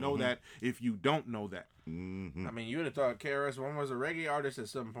needs to know that. If you don't know that, Mm-hmm. I mean, you would have thought KRS-One was a reggae artist at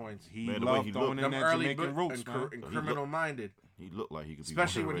some points. he Man, the way loved he throwing looked. in Them that early Jamaican book roots, and, man. and criminal minded, He looked like he could be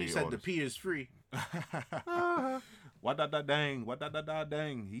especially one when of he the said the artists. P is free. What da dang, what da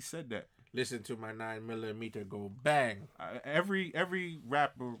dang. He said that. Listen to my 9mm go bang. Every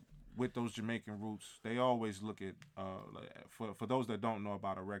rapper with those Jamaican roots, they always look at for those that don't know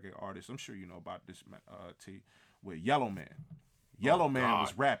about a reggae artist, I'm sure you know about this T with Yellow Man. Yellow Man God.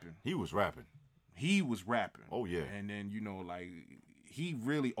 was rapping. He was rapping. He was rapping. Oh, yeah. And then like he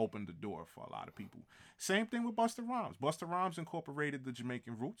really opened the door for a lot of people. Same thing with Busta Rhymes. Busta Rhymes incorporated the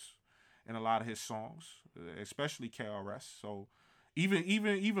Jamaican roots in a lot of his songs, especially KRS. So even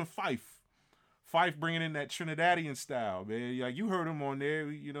Fife bringing in that Trinidadian style, man. Like you heard him on there,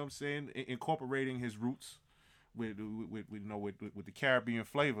 you know what I'm saying, incorporating his roots with the Caribbean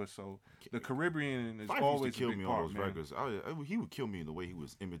flavor. So the Caribbean is Fife used always to kill a big me part, on those man. records. He would kill me in the way he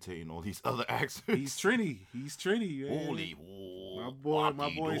was imitating all these other accents. He's Trini, man. Holy, My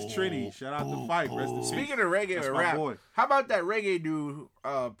boy's Trini. Shout out to Fife. Rest in peace. Speaking of reggae That's and my rap, boy. how about that reggae dude,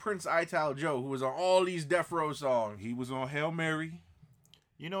 Prince Ital Joe, who was on all these Death Row songs? He was on Hail Mary.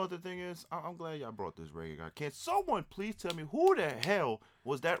 You know what the thing is? I'm glad y'all brought this reggae guy. Can someone please tell me who the hell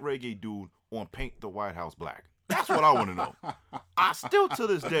was that reggae dude on Paint the White House Black? That's what I want to know. I still to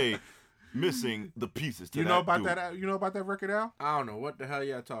this day missing the pieces to You that know about dude. that? You know about that record, Al? I don't know what the hell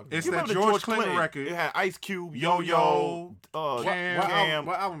y'all talking It's about. that remember the George Clinton record. It had Ice Cube, Yo-Yo, Yo-Yo, Cam.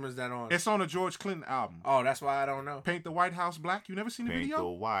 What album is that on? It's on a George Clinton album. Oh, that's why I don't know. Paint the White House Black. You never seen the Paint the video?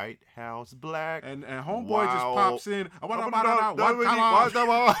 White House Black. And Homeboy Wow. just pops in.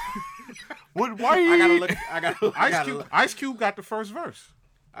 Why? I gotta look. Ice Cube got the first verse.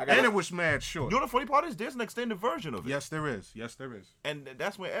 I And it gotta, was mad short. You know the funny part is there's an extended version of it. Yes, there is. Yes, there is. And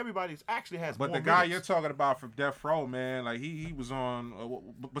that's when everybody's actually has But more the guy minutes. you're talking about from Death Row, man, like he was on.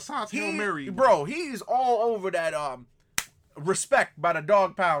 Besides Hail Mary, bro, he's all over that. Respect by the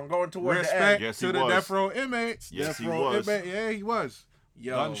Dog Pound going toward the respect end. Yes, he to the was. Death Row inmates. Yes, Death he Row was. inmate. Yeah, he was.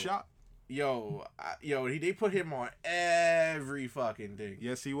 Yo, Gunshot. They put him on every fucking thing.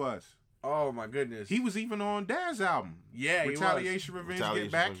 Yes, he was. Oh my goodness. He was even on Dad's album. Yeah, Retaliation, Revenge, Retaliation,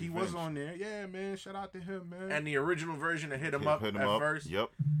 Get Back. Revenge. He was on there. Yeah, man. Shout out to him, man. And the original version of Hit 'Em Up at first.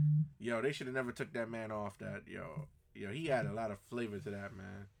 Yep. Yo, they should have never took that man off that. Yo, he had a lot of flavor to that,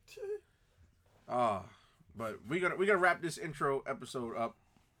 man. But we gonna wrap this intro episode up.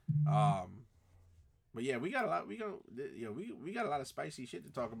 But yeah, we got a lot. We got a lot of spicy shit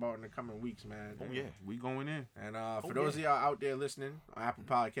to talk about in the coming weeks, man. Oh yeah, we going in. And for those of y'all out there listening on Apple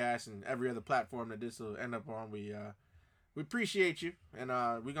Podcasts and every other platform that this will end up on, we appreciate you. And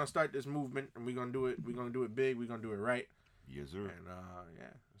we're gonna start this movement, and we're gonna do it. We're gonna do it big. We're gonna do it right. Yes, sir. And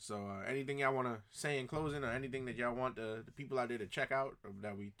yeah. So anything y'all want to say in closing, or anything that y'all want the people out there to check out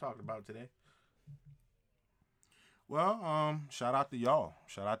that we talked about today? Well, shout out to y'all.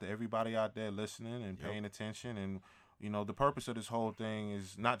 Shout out to everybody out there listening and paying attention. And, you know, the purpose of this whole thing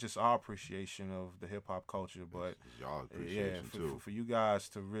is not just our appreciation of the hip-hop culture, but y'all appreciation too. For you guys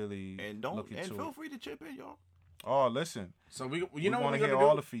to really look into and feel it. free to chip in, y'all. Oh, listen. So we want to hear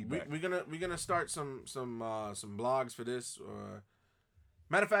all the feedback. We're gonna start some blogs for this.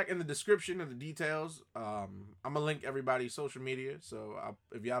 Matter of fact, in the description of the details, I'm gonna link everybody's social media. So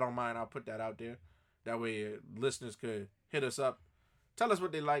if y'all don't mind, I'll put that out there. That way, listeners could hit us up, tell us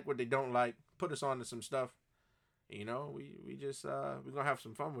what they like, what they don't like, put us on to some stuff. You know, we just we're gonna have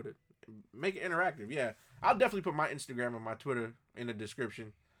some fun with it, make it interactive. Yeah, I'll definitely put my Instagram and my Twitter in the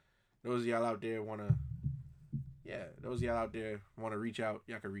description. Those of y'all out there wanna reach out,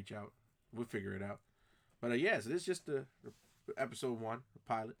 y'all can reach out. We'll figure it out. But so this is just the episode 1, the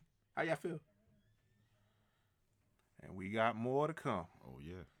pilot. How y'all feel? And we got more to come. Oh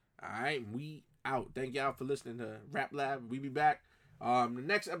yeah. All right, we out. Thank y'all for listening to Rap Lab. We be back. The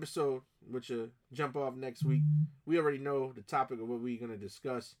next episode, which will jump off next week, we already know the topic of what we're gonna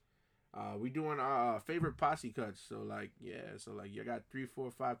discuss. We doing our favorite posse cuts. So you got 3,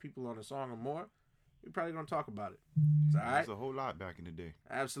 4, 5 people on a song or more. We're probably gonna talk about it. All right. There's a whole lot back in the day.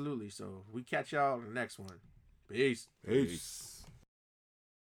 Absolutely. So we catch y'all on the next one. Peace. Peace.